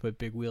typically, and they put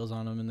big wheels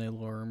on them, and they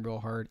lower them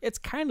real hard. It's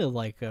kind of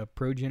like a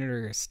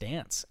progenitor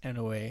stance in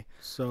a way.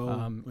 So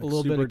a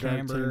little bit of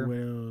camber.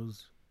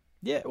 Wheels.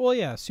 Yeah, well,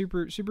 yeah,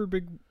 super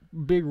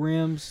big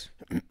rims,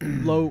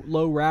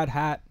 low rad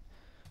hat.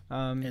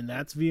 And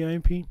that's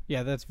VIP?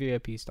 Yeah, that's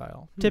VIP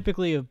style.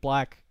 Typically of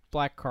black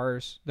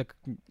cars,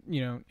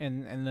 and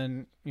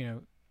then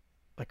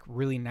like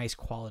really nice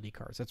quality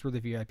cars. That's where the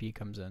VIP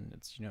comes in.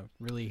 It's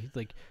really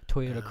like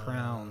Toyota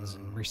Crowns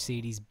and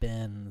Mercedes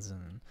Benz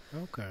and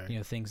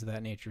things of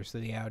that nature. So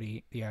the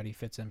Audi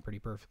fits in pretty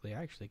perfectly.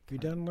 I actually you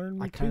done learned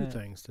me two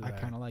things today. I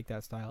kind of like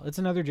that style. It's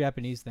another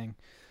Japanese thing.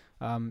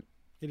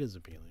 It is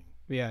appealing.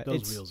 Yeah,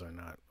 those wheels are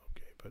not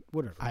okay, but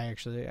whatever. I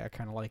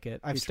kind of like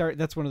it.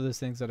 That's one of those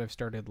things that I've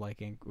started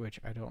liking,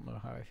 which I don't know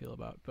how I feel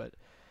about, but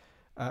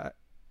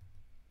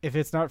if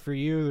it's not for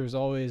you, there's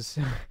always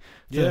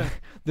the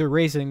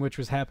racing, which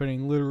was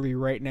happening literally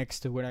right next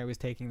to when I was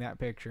taking that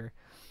picture.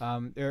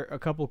 There are a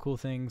couple cool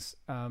things.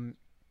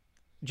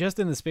 Just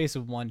in the space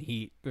of one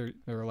heat, there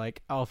were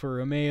like Alfa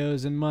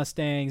Romeos and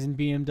Mustangs and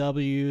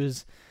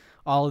BMWs,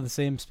 all in the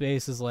same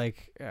space as I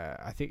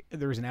think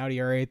there was an Audi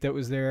R8 that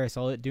was there. I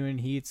saw it doing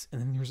heats, and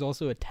then there's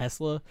also a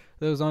Tesla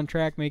that was on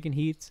track making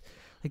heats.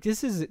 Like,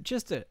 this is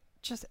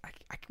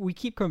we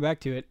keep coming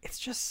back to it. It's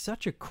just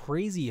such a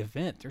crazy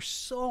event. There's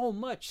so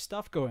much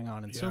stuff going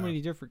on in so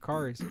many different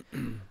cars.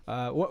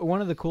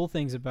 One of the cool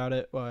things about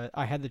it,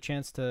 I had the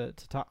chance to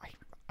talk.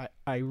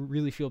 I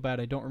really feel bad.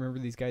 I don't remember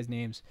these guys'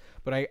 names,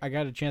 but I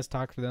got a chance to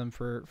talk to them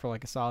for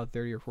like a solid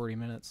 30 or 40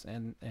 minutes,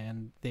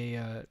 and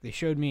they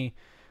showed me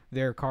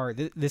their car.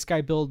 This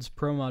guy builds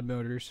pro mod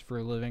motors for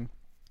a living,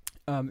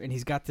 and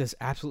he's got this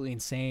absolutely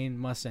insane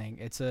Mustang.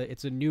 It's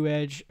a New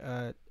Edge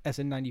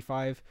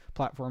SN95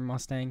 platform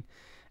Mustang,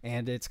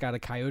 and it's got a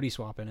Coyote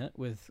swap in it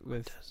with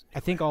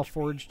I think all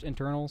forged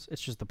internals.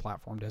 It's just the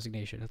platform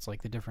designation. It's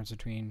like the difference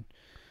between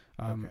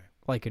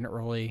like an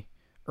early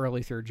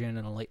third gen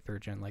and a late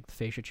third gen, like the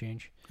fascia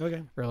change.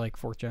 Okay. Or like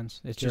fourth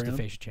gens. It's just a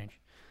fascia change.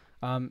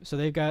 So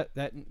they've got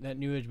that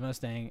New Edge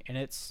Mustang, and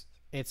it's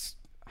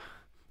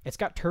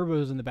got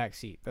turbos in the back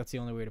seat. That's the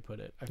only way to put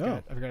it. I've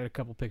got a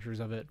couple pictures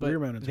of it. But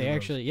rear-mounted they turbos.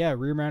 actually,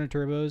 rear-mounted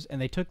turbos, and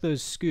they took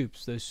those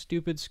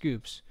stupid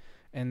scoops,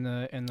 and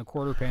the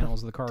quarter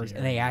panels of the cars,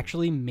 and they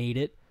actually made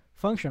it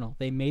functional.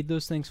 They made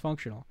those things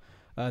functional.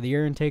 The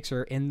air intakes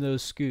are in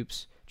those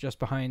scoops just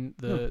behind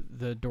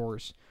the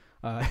doors.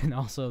 And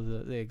also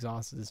the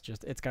exhaust is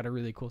it's got a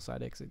really cool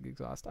side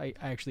exhaust. I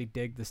actually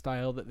dig the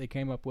style that they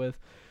came up with.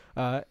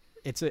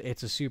 It's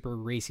a super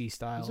racy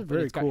style.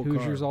 It's got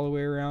Hoosiers car all the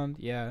way around.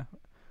 Yeah.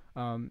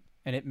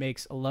 And it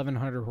makes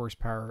 1,100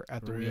 horsepower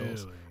at the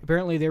wheels.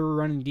 Apparently they were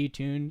running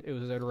detuned. It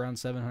was at around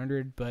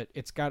 700, but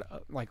it's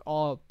got like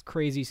all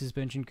crazy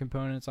suspension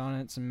components on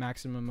it, some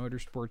Maximum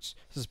Motorsports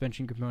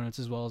suspension components,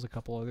 as well as a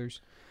couple others.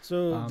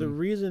 So the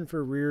reason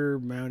for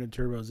rear-mounted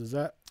turbos, is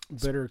that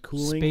better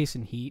cooling? Space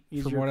and heat,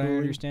 from what cooling? I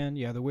understand.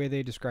 Yeah, the way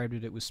they described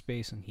it, it was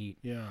space and heat.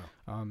 Yeah.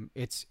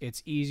 It's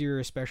easier,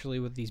 especially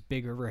with these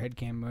big overhead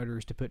cam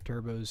motors, to put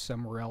turbos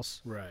somewhere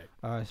else. Right.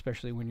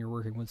 Especially when you're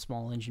working with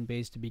small engine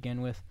bays to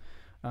begin with.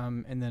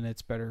 And then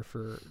it's better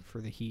for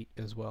the heat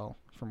as well,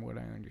 from what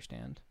I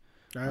understand.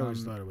 I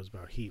always thought it was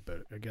about heat,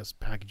 but I guess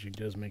packaging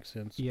does make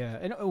sense. Yeah,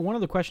 and one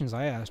of the questions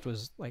I asked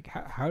was like,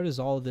 how does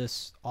all of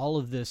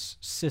this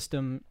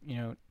system,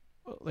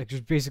 like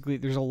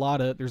there's a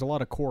lot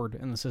of cord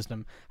in the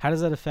system. How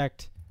does that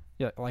affect,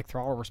 like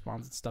throttle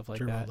response and stuff like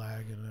Turbo that?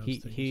 lag and those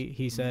things.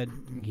 He said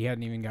he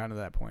hadn't even gotten to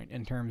that point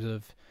in terms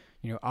of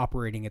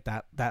operating at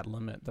that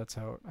limit. That's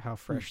how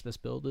fresh this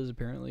build is,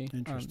 apparently.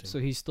 Interesting. So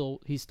he's still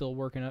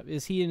working up.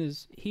 Is he and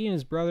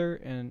his brother,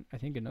 and I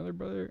think another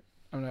brother,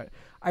 I'm not.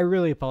 I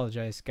really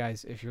apologize,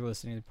 guys, if you're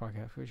listening to the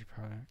podcast, which you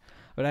probably aren't.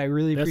 But I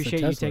really That's the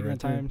appreciate you Tesla taking right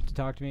the time to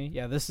talk to me.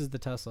 Yeah, this is the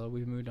Tesla.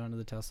 We've moved on to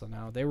the Tesla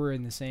now. They were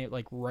in the same,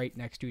 like, right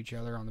next to each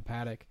other on the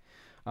paddock.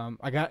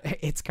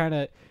 It's kind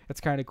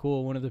of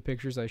cool. One of the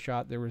pictures I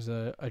shot, there was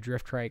a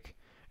drift trike,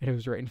 and it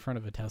was right in front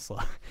of a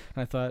Tesla.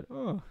 And I thought,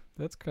 oh,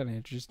 that's kind of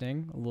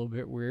interesting. A little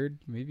bit weird.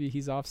 Maybe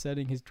he's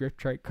offsetting his drift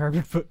trike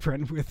carbon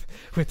footprint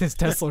with his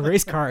Tesla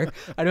race car.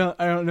 I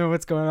don't know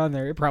what's going on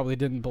there. It probably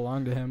didn't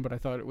belong to him, but I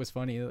thought it was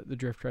funny that the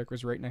drift trike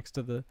was right next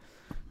to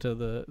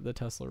the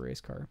Tesla race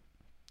car.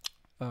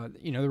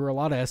 There were a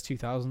lot of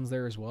S2000s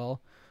there as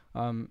well.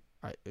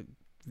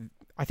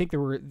 I think there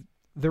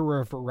were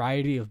a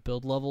variety of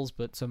build levels,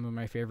 but some of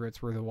my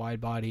favorites were the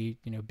wide body,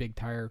 big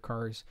tire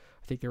cars.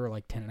 I think there were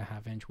like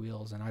 10.5-inch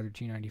wheels and either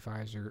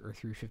 295s or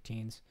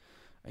 315s,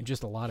 and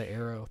just a lot of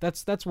aero.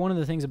 That's one of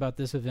the things about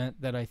this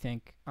event that I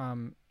think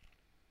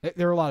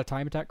there are a lot of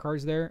time attack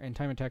cars there, and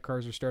time attack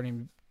cars are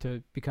starting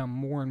to become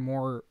more and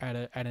more at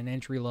an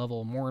entry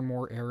level, more and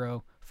more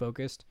aero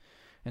focused.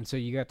 And so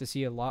you got to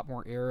see a lot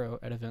more aero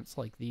at events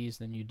like these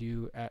than you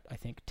do at, I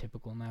think,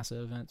 typical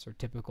NASA events or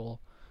typical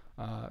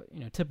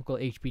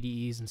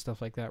HPDEs and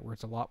stuff like that, where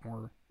it's a lot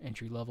more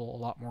entry level, a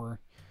lot more,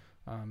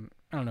 I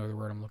don't know the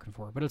word I'm looking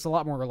for, but it's a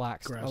lot more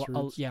relaxed.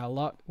 Grassroots. A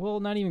lot. Well,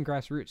 not even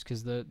grassroots,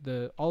 because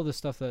all the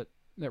stuff that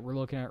we're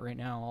looking at right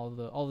now,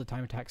 all the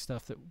time attack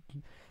stuff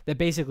that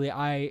basically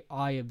I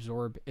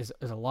absorb is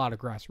a lot of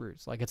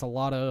grassroots. Like, it's a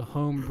lot of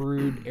home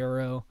brewed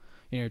aero.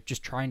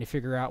 Just trying to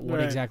figure out what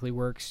exactly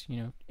works.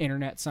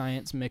 Internet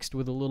science mixed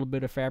with a little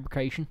bit of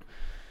fabrication.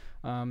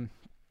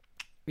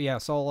 Yeah,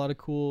 saw a lot of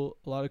cool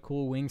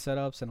wing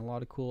setups and a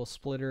lot of cool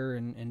splitter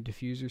and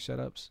diffuser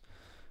setups.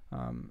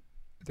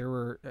 There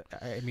were,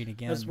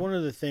 again, that's one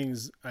of the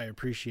things I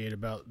appreciate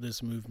about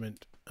this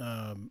movement.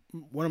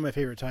 One of my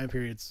favorite time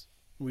periods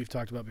we've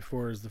talked about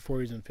before is the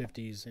 40s and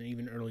 50s and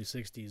even early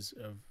 60s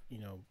of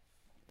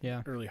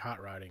early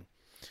hot rodding.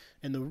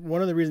 And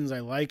one of the reasons I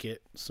like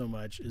it so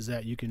much is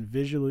that you can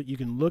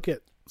look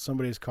at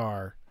somebody's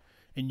car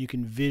and you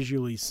can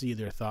visually see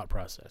their thought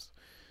process.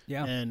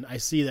 Yeah. And I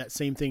see that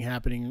same thing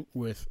happening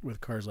with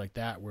cars like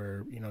that,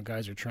 where,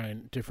 guys are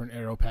trying different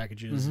aero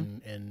packages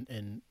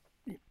and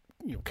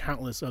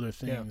countless other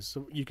things. Yeah.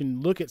 So you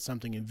can look at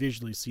something and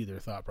visually see their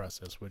thought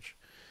process, which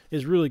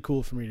is really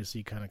cool for me to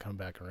see kind of come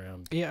back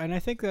around. Yeah. And I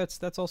think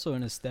that's also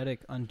an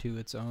aesthetic unto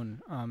its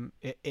own.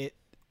 It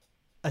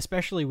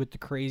especially with the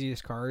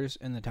craziest cars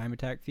in the time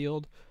attack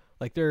field,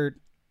 like they're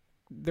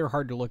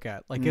hard to look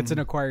at. Like, it's an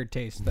acquired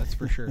taste, that's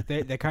for sure.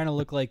 They kind of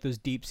look like those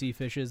deep sea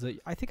fishes that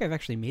I think I've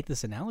actually made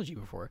this analogy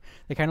before.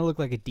 They kind of look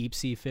like a deep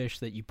sea fish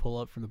that you pull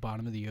up from the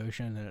bottom of the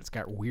ocean, and it's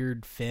got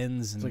weird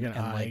fins and it's like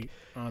an eye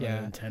on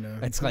an antenna.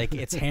 It's like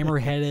it's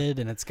hammer-headed,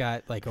 and it's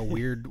got like a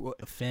weird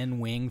fin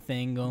wing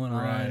thing going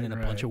on, and a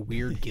bunch of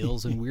weird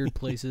gills in weird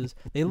places.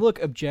 They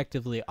look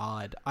objectively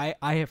odd. I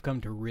have come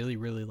to really,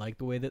 really like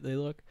the way that they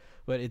look.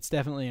 But it's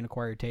definitely an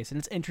acquired taste. And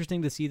it's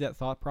interesting to see that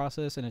thought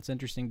process, and it's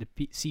interesting to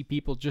see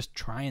people just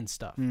trying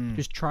stuff.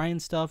 Just trying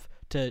stuff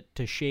to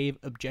shave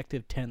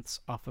objective tenths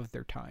off of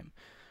their time.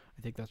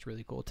 I think that's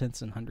really cool.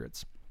 Tenths and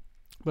hundredths.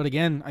 But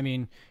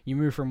again, you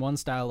move from one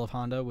style of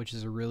Honda, which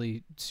is a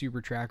really super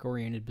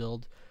track-oriented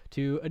build,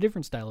 to a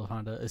different style of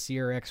Honda, a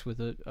CRX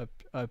with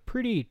a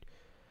pretty,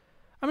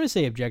 I'm going to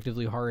say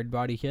objectively hard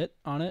body kit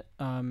on it.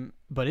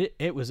 But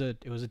it was a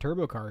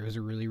turbo car. It was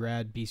a really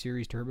rad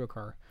B-Series turbo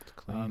car. It's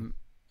clean.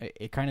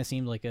 It kind of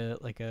seemed like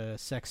a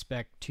Sec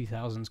Spec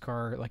 2000s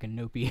car, like a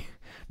Nopi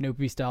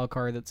style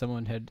car that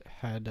someone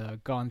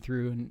had gone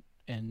through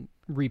and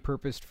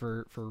repurposed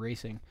for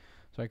racing.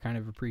 So I kind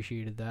of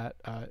appreciated that.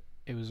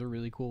 It was a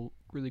really cool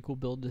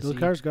build to see. Those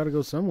cars got to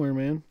go somewhere,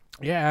 man.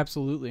 Yeah,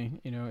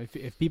 absolutely.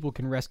 If people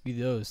can rescue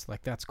those,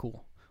 like, that's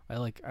cool. I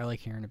like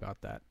hearing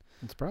about that.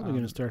 It's probably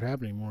going to start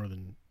happening more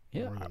than.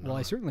 Yeah, well,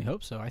 I certainly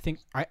hope so. I think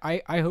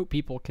I hope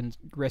people can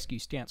rescue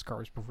stance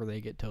cars before they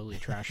get totally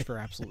trashed for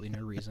absolutely no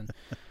reason.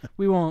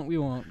 We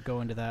won't go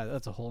into that.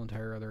 That's a whole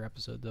entire other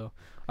episode, though.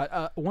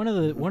 One of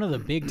the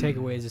big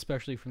takeaways,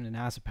 especially from the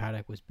NASA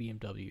paddock, was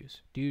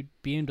BMWs. Dude,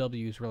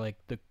 BMWs were like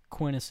the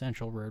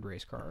quintessential road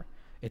race car.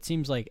 It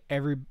seems like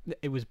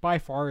it was by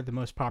far the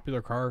most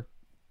popular car,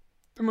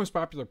 the most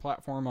popular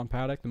platform on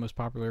paddock, the most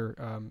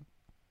popular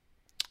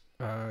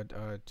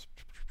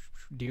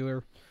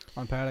dealer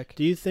on paddock.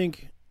 Do you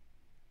think?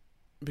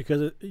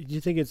 Do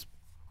you think it's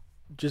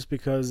just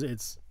because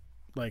it's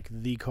like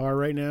the car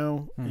right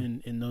now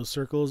in those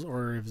circles,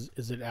 or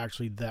is it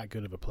actually that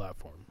good of a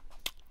platform?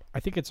 I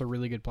think it's a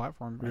really good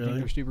platform. Really? I think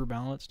they're super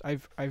balanced.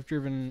 I've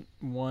driven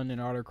one in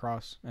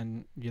autocross,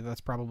 and yeah,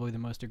 that's probably the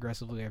most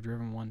aggressively I've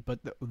driven one. But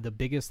the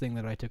biggest thing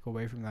that I took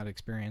away from that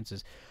experience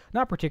is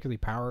not particularly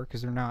power,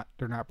 because they're not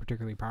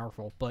particularly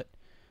powerful, but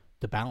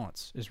the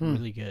balance is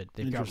really good.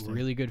 They've got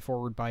really good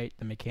forward bite.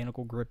 The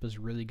mechanical grip is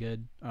really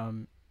good.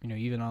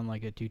 Even on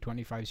like a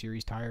 225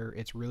 series tire,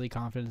 it's really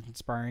confidence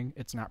inspiring.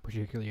 It's not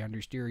particularly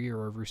understeery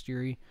or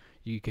oversteery.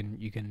 You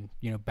can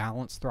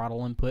balance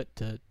throttle input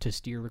to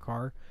steer the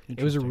car.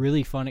 It was a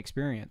really fun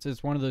experience.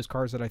 It's one of those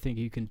cars that I think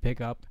you can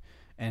pick up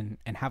and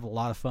have a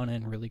lot of fun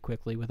in really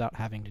quickly without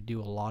having to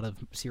do a lot of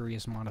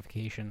serious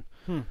modification.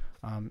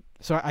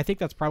 So I think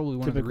that's probably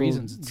one of the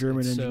reasons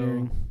German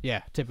engineering.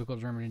 Typical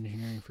German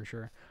engineering for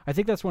sure. I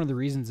think that's one of the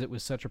reasons it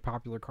was such a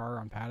popular car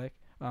on paddock.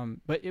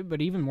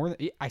 But even more,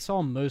 I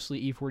saw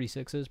mostly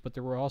E46s, but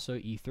there were also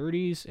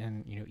E30s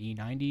and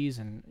E90s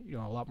and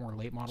a lot more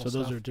late model stuff.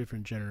 So those are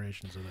different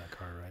generations of that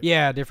car, right?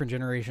 Yeah, different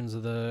generations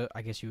of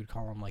I guess you would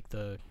call them like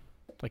the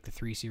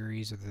 3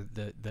 Series or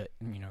the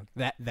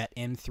that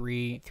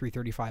M3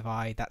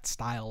 335i, that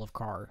style of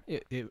car.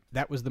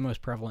 That was the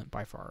most prevalent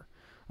by far.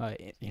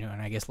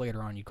 And I guess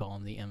later on you call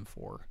them the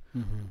M4.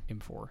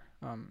 M4.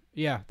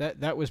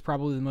 That was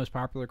probably the most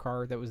popular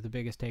car. That was the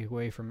biggest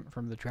takeaway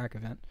from the track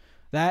event.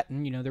 That,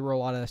 and there were a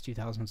lot of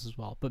S2000s as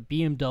well. But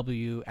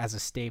BMW as a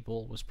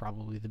staple was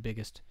probably the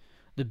biggest,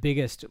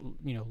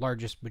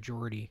 largest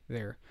majority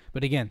there.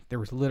 But again, there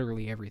was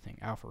literally everything.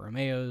 Alfa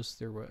Romeos.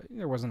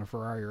 There wasn't a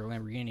Ferrari or a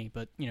Lamborghini,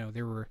 but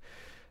there were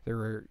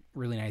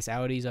really nice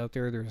Audis out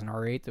there. There was an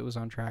R8 that was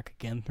on track.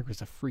 Again, there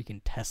was a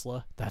freaking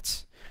Tesla.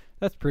 That's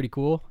pretty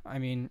cool. I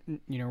mean,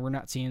 we're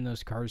not seeing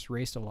those cars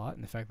raced a lot,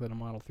 and the fact that a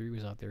Model 3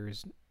 was out there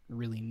is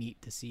really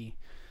neat to see.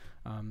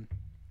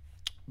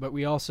 But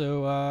we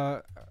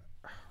also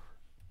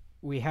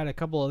we had a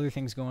couple other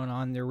things going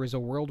on. There was a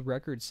world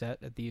record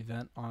set at the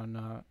event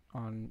on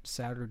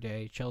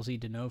Saturday. Chelsea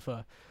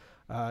Denofa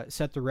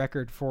set the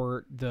record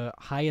for the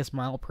highest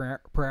mile per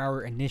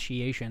hour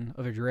initiation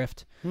of a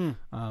drift,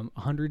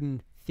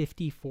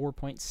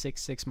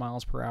 154.66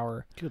 miles per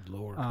hour. Good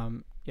Lord.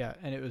 Yeah,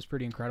 and it was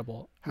pretty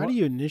incredible. How do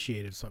you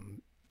initiate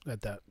something at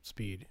that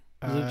speed?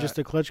 Is it just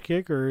a clutch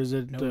kick, or is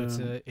it? No,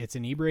 it's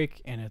an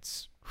e-brake, and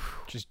it's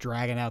just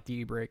dragging out the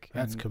e-brake.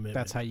 That's commitment.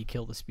 That's how you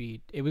kill the speed.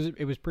 It was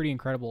pretty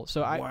incredible.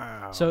 So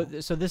wow. So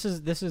this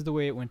is the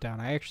way it went down.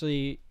 I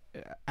actually,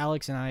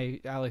 Alex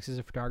is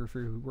a photographer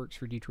who works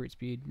for Detroit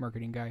Speed,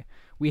 marketing guy.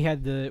 We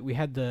had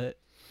the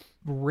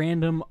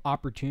random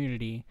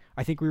opportunity.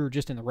 I think we were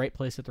just in the right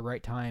place at the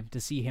right time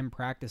to see him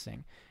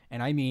practicing.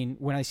 And I mean,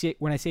 when I say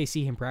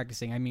see him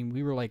practicing, I mean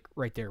we were like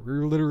right there. We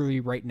were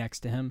literally right next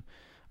to him,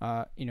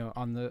 on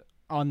the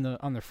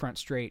front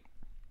straight,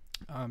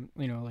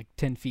 like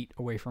 10 feet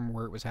away from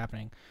where it was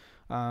happening.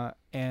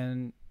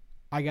 And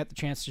I got the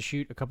chance to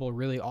shoot a couple of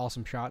really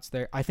awesome shots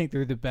there. I think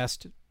they're the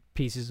best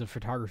pieces of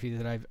photography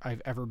that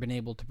I've ever been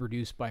able to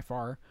produce by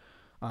far.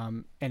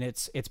 And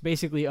it's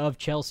basically of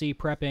Chelsea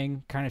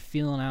prepping, kind of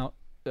feeling out,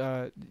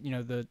 the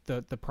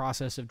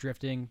process of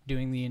drifting,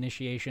 doing the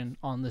initiation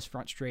on this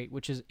front straight,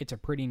 it's a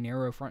pretty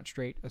narrow front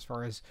straight as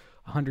far as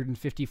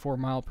 154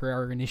 mile per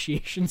hour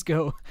initiations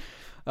go.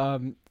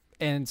 And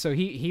so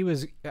he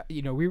was,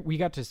 we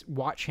got to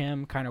watch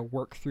him kind of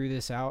work through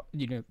this out,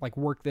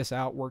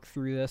 work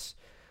through this.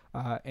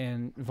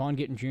 And Vaughn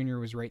Gittin Jr.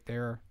 was right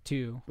there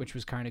too, which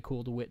was kind of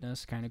cool to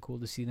witness, kind of cool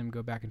to see them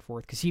go back and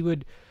forth. Cause he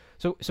would,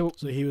 so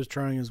he was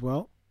trying as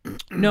well.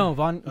 No,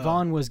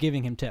 Vaughn was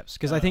giving him tips,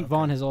 because I think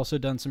Vaughn has also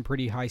done some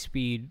pretty high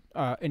speed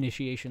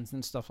initiations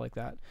and stuff like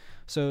that.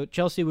 So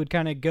Chelsea would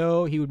kind of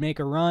go, he would make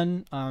a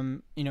run.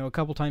 A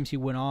couple times he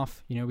went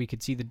off. We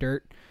could see the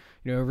dirt,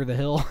 over the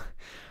hill.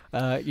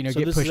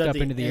 Get pushed up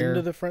into the air. End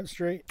of the front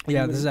straight.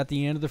 Yeah, this is at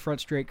the end of the front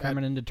straight,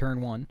 coming into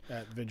turn 1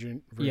 at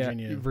Virginia. Yeah,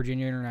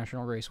 Virginia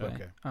International Raceway.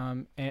 Okay.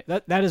 And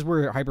that is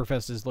where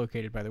Hyperfest is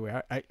located, by the way.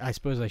 I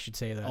suppose I should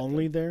say that.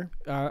 Only there?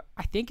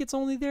 I think it's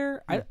only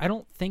there. Yeah. I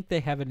don't think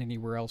they have it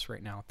anywhere else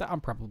right now.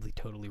 I'm probably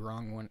totally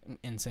wrong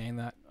in saying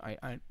that.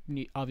 I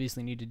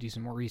obviously need to do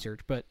some more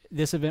research, but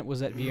this event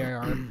was at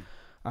VIR.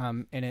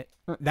 And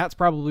that's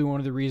probably one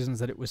of the reasons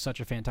that it was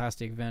such a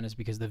fantastic event, is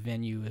because the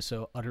venue is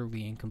so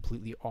utterly and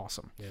completely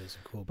awesome. Yeah, it's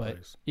a cool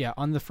place. Yeah,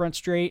 on the front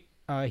straight,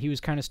 he was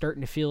kind of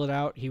starting to feel it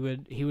out. He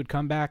would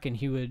come back and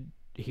he would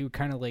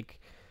kind of like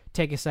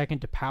take a second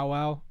to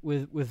powwow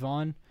with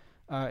Vaughn,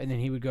 and then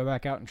he would go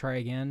back out and try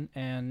again.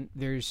 And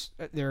there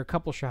are a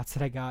couple shots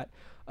that I got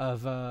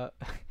of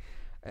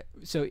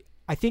so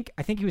I think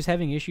he was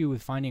having issue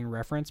with finding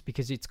reference,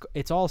 because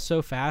it's all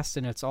so fast,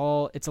 and it's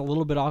a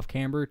little bit off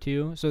camber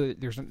too. So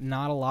there's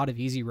not a lot of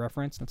easy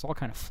reference, and it's all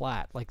kind of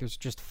flat. Like there's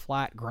just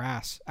flat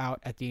grass out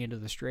at the end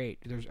of the straight.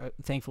 There's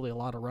thankfully a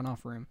lot of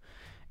runoff room,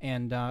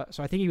 and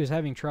so I think he was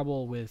having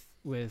trouble with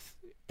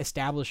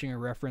establishing a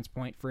reference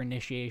point for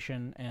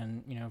initiation,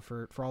 and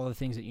for all the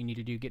things that you need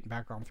to do getting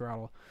back on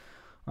throttle.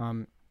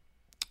 And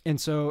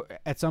so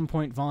at some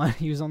point, Vaughn,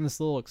 he was on this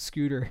little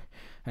scooter,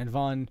 and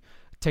Vaughn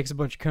takes a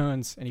bunch of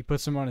cones and he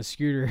puts them on his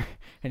scooter,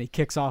 and he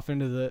kicks off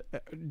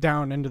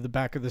down into the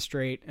back of the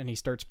straight, and he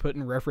starts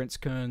putting reference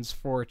cones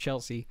for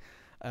Chelsea.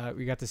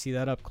 We got to see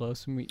that up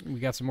close, and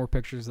we got some more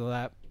pictures of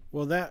that.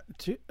 Well, that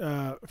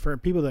for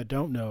people that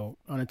don't know,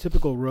 on a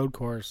typical road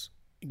course,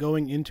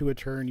 going into a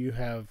turn, you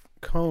have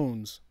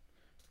cones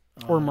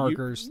or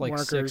markers,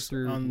 markers 6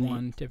 through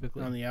 1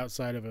 typically on the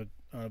outside of a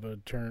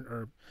turn,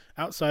 or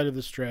outside of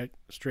the straight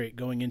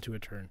going into a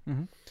turn.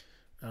 Mm-hmm.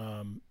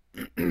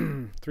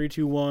 3,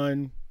 2,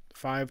 1,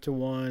 5 to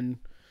 1,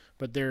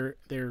 but they're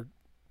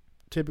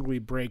typically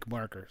brake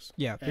markers.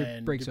 Yeah, they're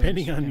and brake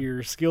depending zones, on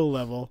your skill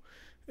level,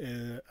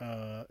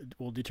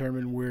 will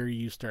determine where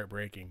you start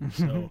braking.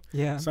 So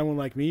Yeah. someone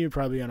like me would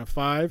probably be on a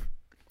 5.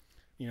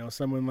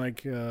 Someone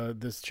like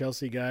this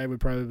Chelsea guy would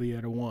probably be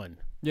at a 1.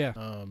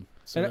 Yeah.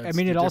 So I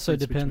mean, it also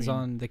depends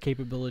on the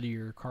capability of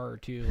your car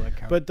too, like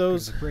how but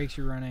those the brakes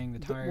you're running, the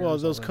tires. Well,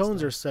 those cones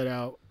stuff. are set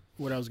out.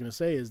 What I was going to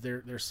say is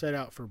they're set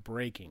out for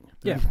braking.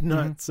 They're Yeah.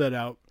 not set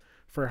out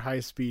for high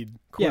speed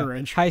corner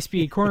entry. High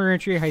speed corner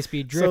entry, high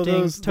speed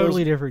drifting,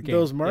 totally different game.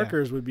 Those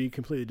markers would be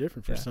completely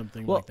different for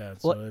something like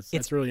that. So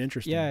that's really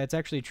interesting. Yeah, it's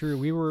actually true.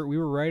 We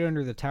were right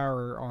under the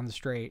tower on the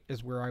straight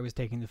is where I was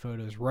taking the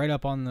photos. Right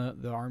up on the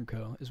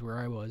Armco is where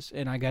I was,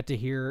 and I got to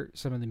hear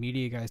some of the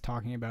media guys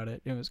talking about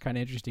it. It was kind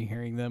of interesting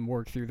hearing them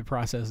work through the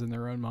process in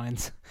their own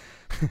minds.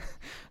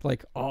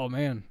 Like, oh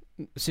man,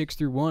 6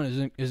 through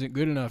 1 isn't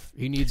good enough.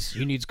 He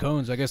needs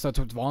cones. I guess that's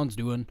what Vaughn's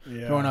doing.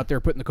 Yeah. Going out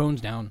there putting the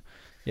cones down.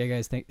 Yeah,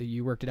 guys, think that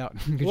you worked it out.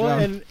 Good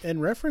job.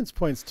 And reference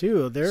points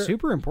too. They're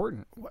super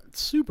important.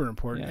 Super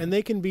important, and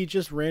they can be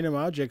just random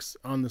objects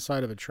on the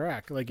side of a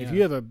track. Like if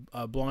you have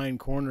a blind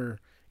corner,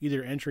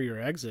 either entry or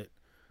exit.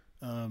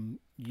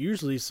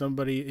 Usually,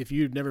 somebody, if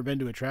you've never been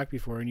to a track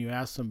before and you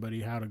ask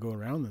somebody how to go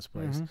around this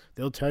place,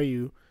 they'll tell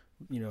you.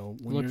 When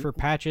look for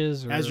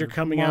patches or as you're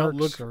coming out.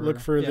 Look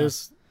for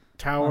this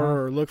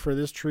tower or look for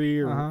this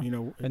tree or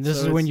and this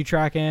is when you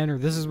track in or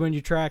this is when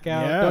you track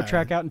out. Don't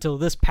track out until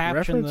this patch.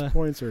 Reference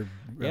points are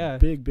a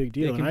big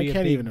deal, and I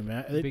can't even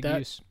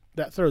imagine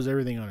that throws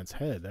everything on its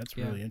head. That's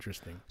really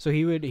interesting. So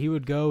he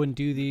would go and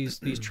do these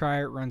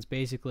try-out runs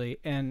basically,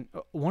 and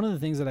one of the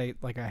things that I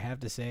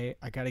have to say,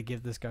 I got to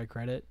give this guy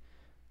credit.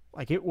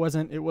 Like it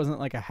wasn't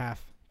like a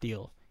half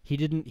deal. He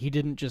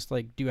didn't just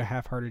like do a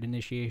half-hearted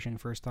initiation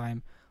first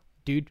time.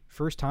 Dude,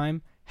 first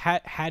time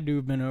had to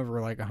have been over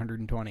like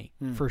 120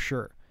 for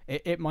sure.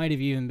 It might have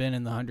even been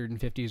in the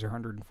 150s or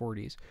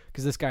 140s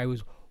because this guy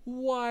was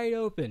wide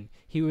open.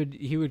 He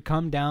would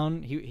come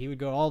down. He would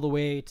go all the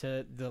way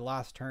to the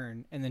last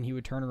turn, and then he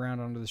would turn around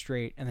onto the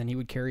straight, and then he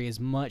would carry as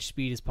much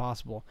speed as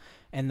possible.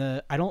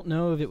 And I don't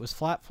know if it was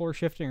flat floor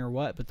shifting or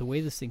what, but the way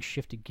this thing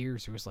shifted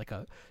gears, there was like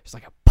a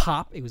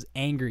pop. It was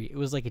angry. It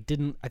was like it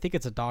didn't. I think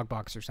it's a dog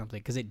box or something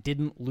because it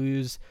didn't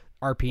lose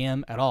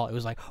RPM at all. It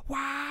was like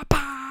wah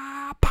pa.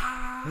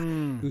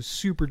 It was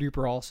super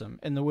duper awesome.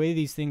 And the way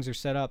these things are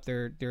set up,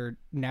 they're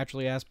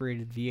naturally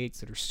aspirated V8s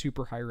that are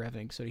super high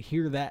revving. So to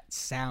hear that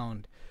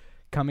sound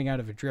coming out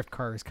of a drift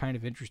car is kind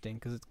of interesting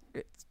because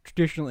it's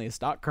traditionally a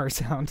stock car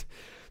sound.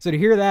 So to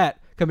hear that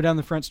coming down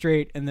the front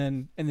straight and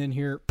then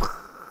hear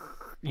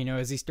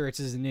as he starts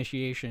his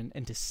initiation,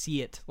 and to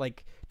see it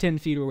like 10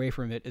 feet away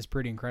from it is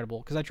pretty incredible.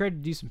 Because I tried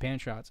to do some pan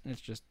shots and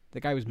it's just the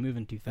guy was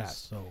moving too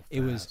fast. So fast. It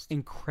was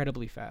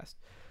incredibly fast.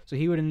 So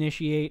he would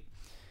initiate.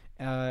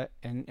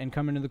 And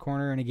come into the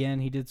corner, and again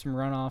he did some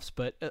runoffs,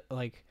 but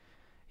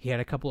he had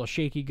a couple of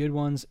shaky good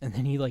ones, and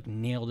then he like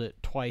nailed it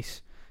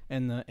twice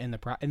and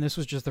this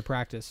was just the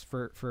practice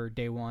for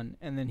day one,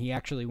 and then he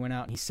actually went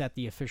out and he set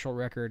the official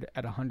record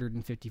at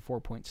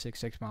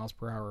 154.66 miles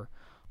per hour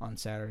on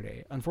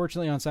Saturday.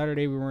 Unfortunately, on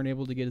Saturday we weren't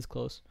able to get as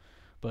close.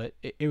 But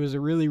it was a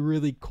really,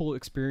 really cool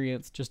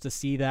experience just to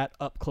see that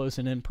up close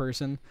and in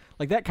person.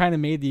 Like that kind of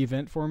made the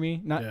event for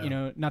me. Not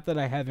that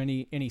I have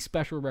any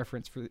special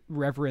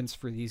reverence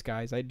for these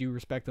guys. I do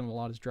respect them a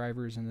lot as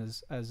drivers and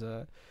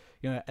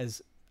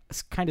as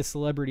kind of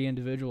celebrity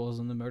individuals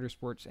in the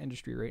motorsports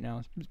industry right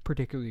now,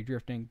 particularly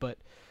drifting. But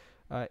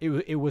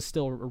it was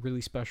still a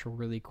really special,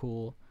 really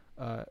cool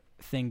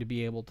thing to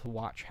be able to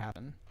watch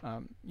happen.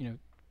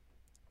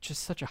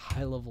 Just such a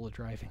high level of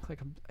driving. Like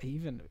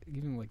even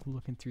like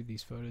looking through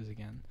these photos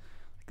again,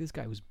 like this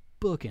guy was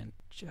booking,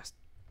 just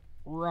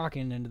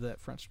rocking into that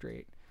front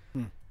straight.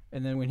 And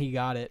then when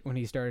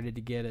he started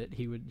to get it,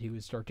 he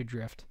would start to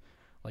drift,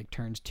 like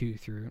turns 2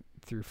 through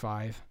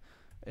 5,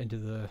 into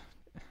the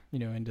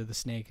into the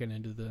snake and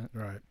into the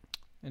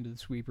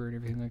sweeper and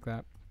everything like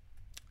that.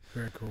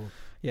 Very cool.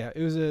 Yeah,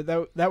 it was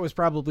that was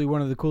probably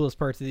one of the coolest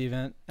parts of the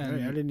event.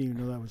 And I didn't even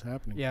know that was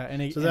happening. Yeah,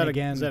 is that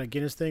a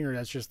Guinness thing, or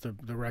that's just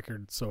the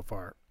record so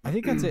far? I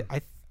think that's it.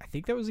 I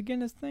think that was a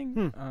Guinness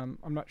thing.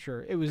 I'm not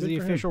sure. It was good the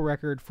official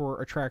record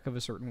for a track of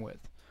a certain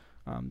width.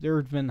 There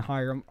have been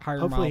higher.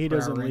 Hopefully, he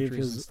doesn't leave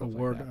his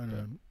award like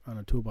on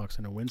a toolbox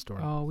in a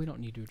windstorm. Oh, we don't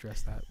need to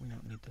address that. We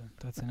don't need to.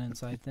 That's an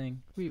inside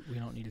thing. We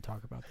don't need to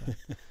talk about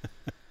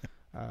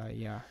that.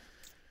 Yeah.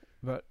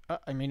 But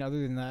I mean, other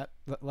than that,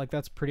 like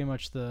that's pretty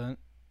much the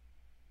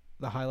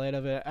highlight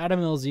of it. Adam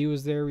LZ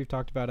was there. We've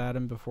talked about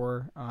Adam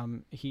before.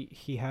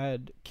 He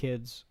had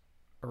kids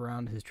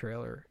around his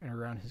trailer and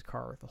around his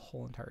car the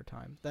whole entire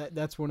time.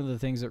 That's one of the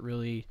things that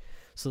really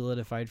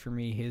solidified for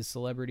me his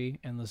celebrity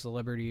and the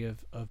celebrity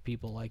of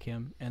people like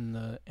him in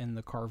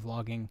the car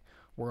vlogging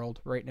world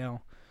right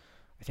now.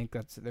 I think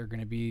they're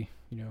going to be,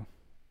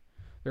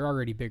 they're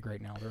already big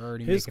right now. They're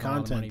already his making a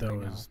lot of content money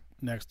though right is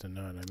next to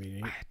none. I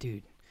mean,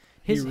 dude,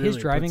 his really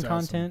driving puts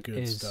out some content good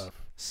is stuff.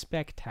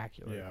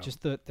 spectacular. Yeah.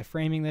 Just the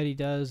framing that he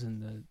does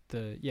and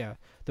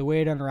the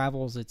way it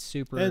unravels, it's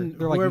super. And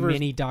they're like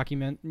mini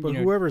document. But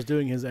whoever's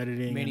doing his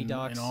editing mini and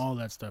docs, all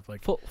that stuff,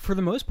 like for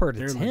the most part,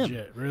 it's they're him.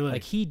 legit, really.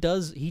 Like he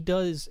does,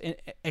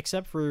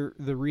 except for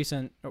the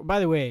recent. Oh, by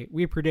the way,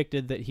 we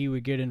predicted that he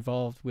would get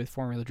involved with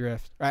Formula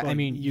Drift. I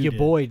mean, your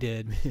boy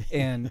did,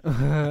 and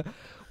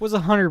was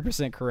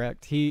 100%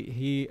 correct.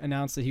 He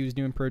announced that he was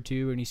doing Pro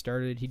 2, and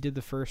he did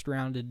the first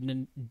round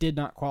and did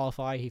not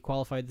qualify. He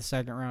qualified the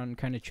second round and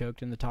kind of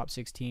choked in the top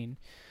 16.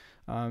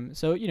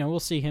 So we'll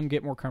see him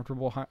get more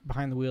comfortable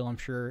behind the wheel, I'm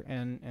sure,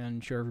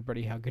 and show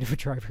everybody how good of a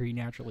driver he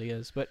naturally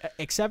is. But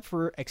except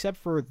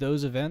for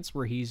those events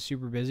where he's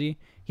super busy,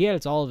 he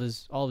edits all of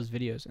his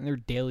videos, and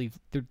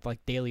they're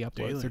like daily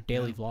uploads, they're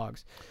daily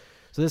vlogs.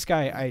 So this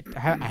guy,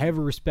 I have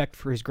a respect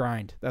for his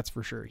grind, that's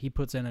for sure. He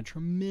puts in a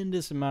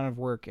tremendous amount of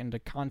work into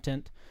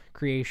content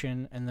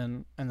creation, and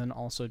then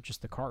also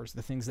just the cars,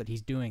 the things that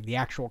he's doing, the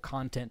actual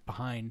content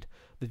behind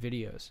the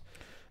videos.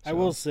 So, I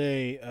will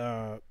say,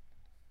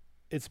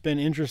 it's been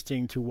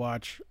interesting to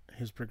watch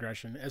his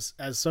progression as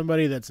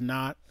somebody that's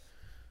not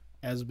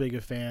as big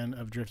a fan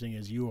of drifting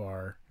as you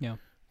are. Yeah.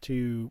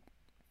 To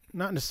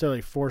not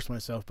necessarily force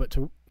myself, but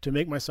to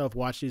make myself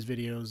watch these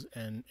videos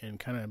and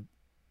kind of,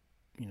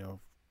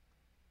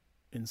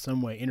 in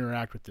some way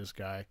interact with this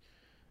guy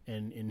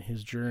and in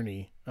his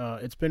journey.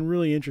 It's been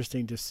really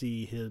interesting to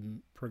see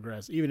him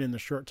progress, even in the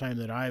short time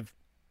that I've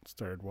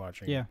started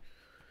watching. Yeah.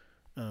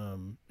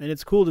 And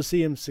it's cool to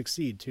see him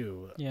succeed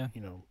too. Yeah.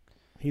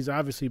 He's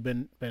obviously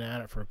been at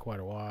it for quite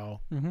a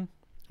while. Mm-hmm.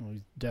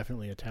 He's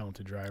definitely a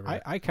talented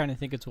driver. I kind of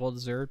think it's well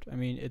deserved. I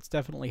mean, it's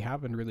definitely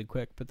happened really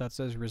quick, but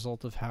that's as a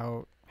result of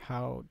how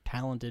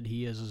talented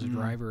he is as a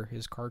driver,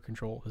 his car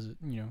control, his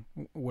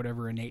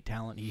whatever innate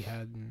talent he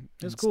had, and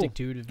cool.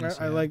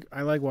 stick-to-itiveness.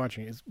 I like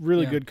watching it. It's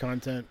really good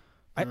content.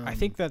 I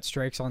think that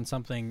strikes on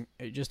something.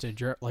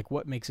 Like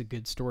what makes a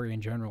good story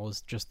in general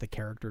is just the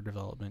character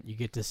development. You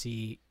get to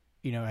see,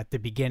 at the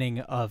beginning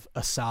of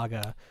a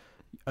saga,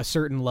 a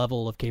certain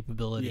level of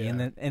capability, and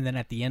then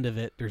at the end of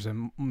it, there's a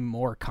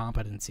more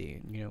competency.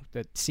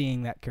 That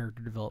seeing that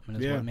character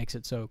development is what makes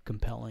it so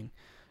compelling,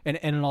 and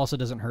it also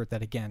doesn't hurt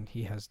that again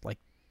he has like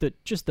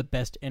the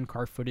best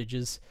in-car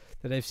footages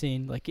that I've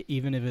seen. Like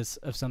even if it's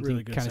of something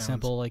really kind of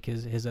simple like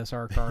his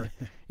SR car,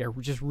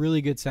 just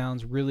really good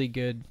sounds, really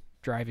good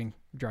driving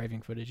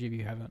footage. If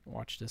you haven't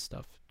watched his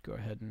stuff, go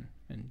ahead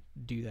and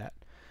do that.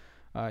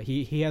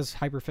 He has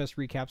Hyperfest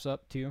recaps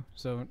up too,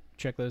 so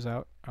check those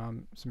out.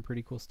 Some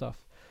pretty cool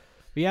stuff.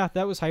 But yeah,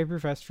 that was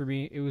Hyperfest for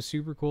me. It was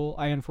super cool.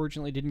 I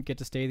unfortunately didn't get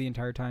to stay the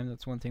entire time.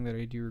 That's one thing that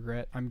I do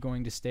regret. I'm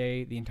going to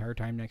stay the entire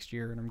time next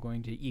year, and I'm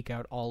going to eke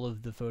out all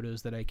of the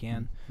photos that I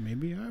can.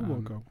 Maybe I will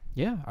go.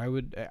 Yeah, I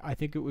would. I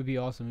think it would be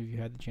awesome if you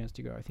had the chance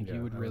to go. I think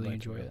you would really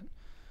enjoy it.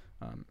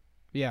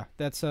 Yeah,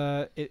 that's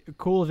a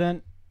cool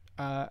event.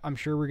 I'm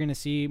sure we're going to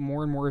see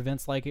more and more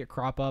events like it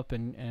crop up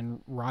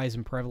and rise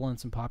in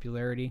prevalence and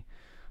popularity.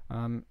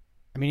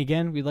 I mean,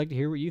 again, we'd like to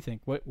hear what you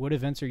think. What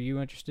events are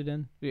you interested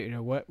in?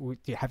 What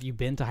have you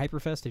been to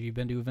Hyperfest? Have you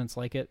been to events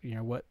like it?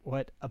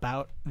 What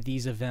about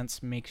these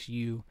events makes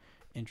you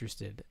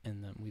interested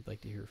in them? We'd like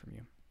to hear from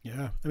you.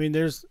 Yeah, I mean,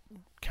 there's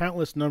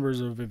countless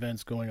numbers of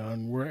events going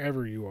on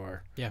wherever you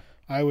are. Yeah,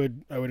 I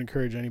would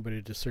encourage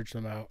anybody to search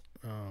them out.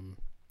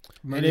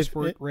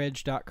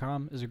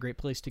 Motorsportreg.com is a great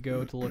place to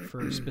go to look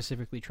for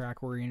specifically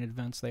track-oriented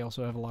events. They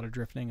also have a lot of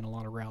drifting and a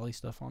lot of rally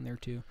stuff on there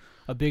too.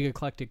 A big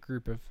eclectic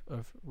group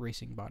of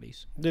racing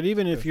bodies. That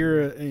even if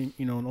you're an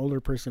older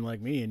person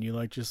like me and you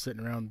like just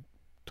sitting around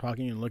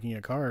talking and looking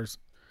at cars,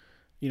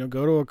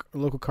 go to a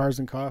local Cars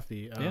and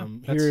Coffee.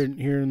 Here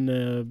in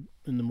the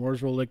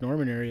Mooresville Lake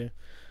Norman area,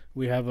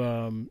 we have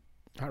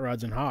Hot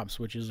Rods and Hops,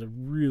 which is a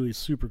really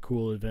super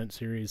cool event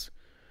series.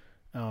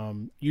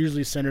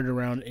 Usually centered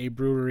around a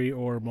brewery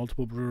or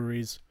multiple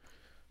breweries,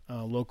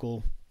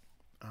 local,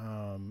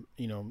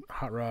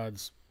 hot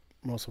rods,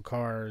 muscle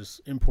cars,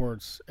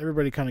 imports.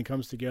 Everybody kind of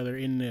comes together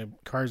in the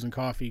Cars and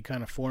Coffee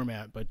kind of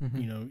format, but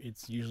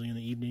it's usually in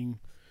the evening.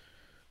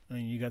 I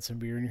mean, you got some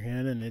beer in your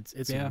hand, and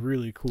it's a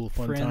really cool,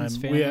 fun Friends,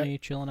 time. Family,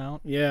 chilling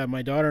out. Yeah,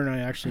 my daughter and I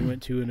actually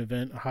went to an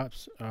event,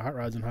 Hot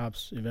Rods and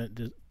Hops event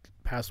this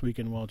past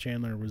weekend while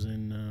Chandler was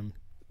in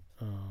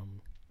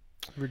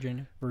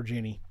Virginia.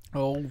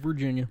 Oh,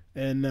 Virginia.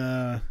 And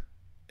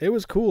it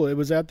was cool. It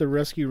was at the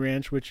Rescue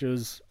Ranch, which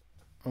is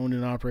owned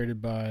and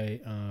operated by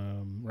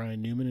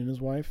Ryan Newman and his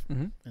wife.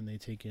 Mm-hmm. And they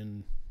take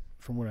in,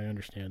 from what I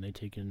understand,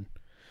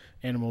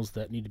 animals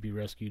that need to be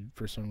rescued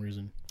for some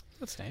reason.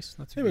 That's nice.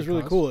 It was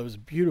really cool. It was a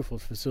beautiful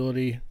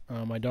facility.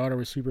 My daughter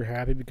was super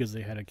happy because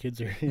they had a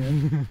kids area.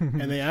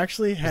 And they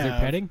actually have... Is there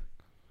petting?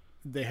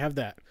 They have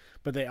that.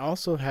 But they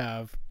also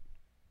have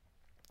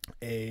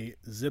a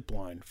zip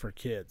line for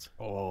kids,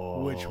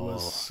 which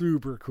was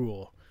super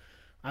cool.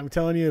 I'm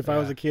telling you, if I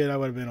was a kid, I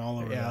would have been all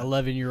over that.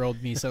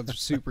 11-year-old me sounds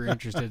super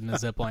interested in a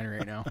zip line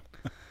right now.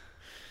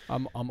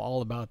 I'm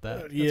all about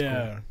that. That's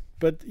cool.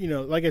 But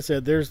like I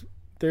said, there's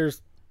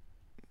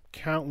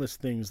countless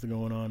things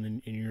going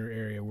on in your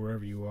area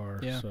wherever you are.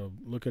 Yeah. So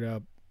look it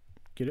up,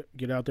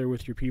 get out there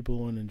with your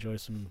people and enjoy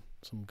some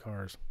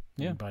cars,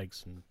 Yeah. and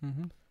bikes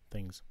and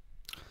things.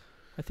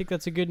 I think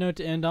that's a good note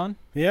to end on.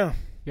 Yeah,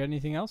 You got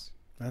anything else?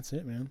 that's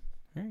it, man.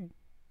 All right.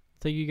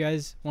 Thank you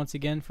guys once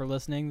again for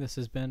listening. This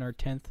has been our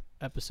 10th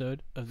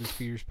episode of the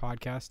Speeders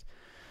Podcast.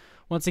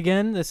 Once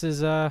again, this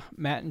is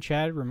Matt and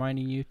Chad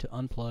reminding you to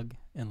unplug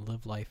and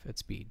live life at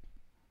speed.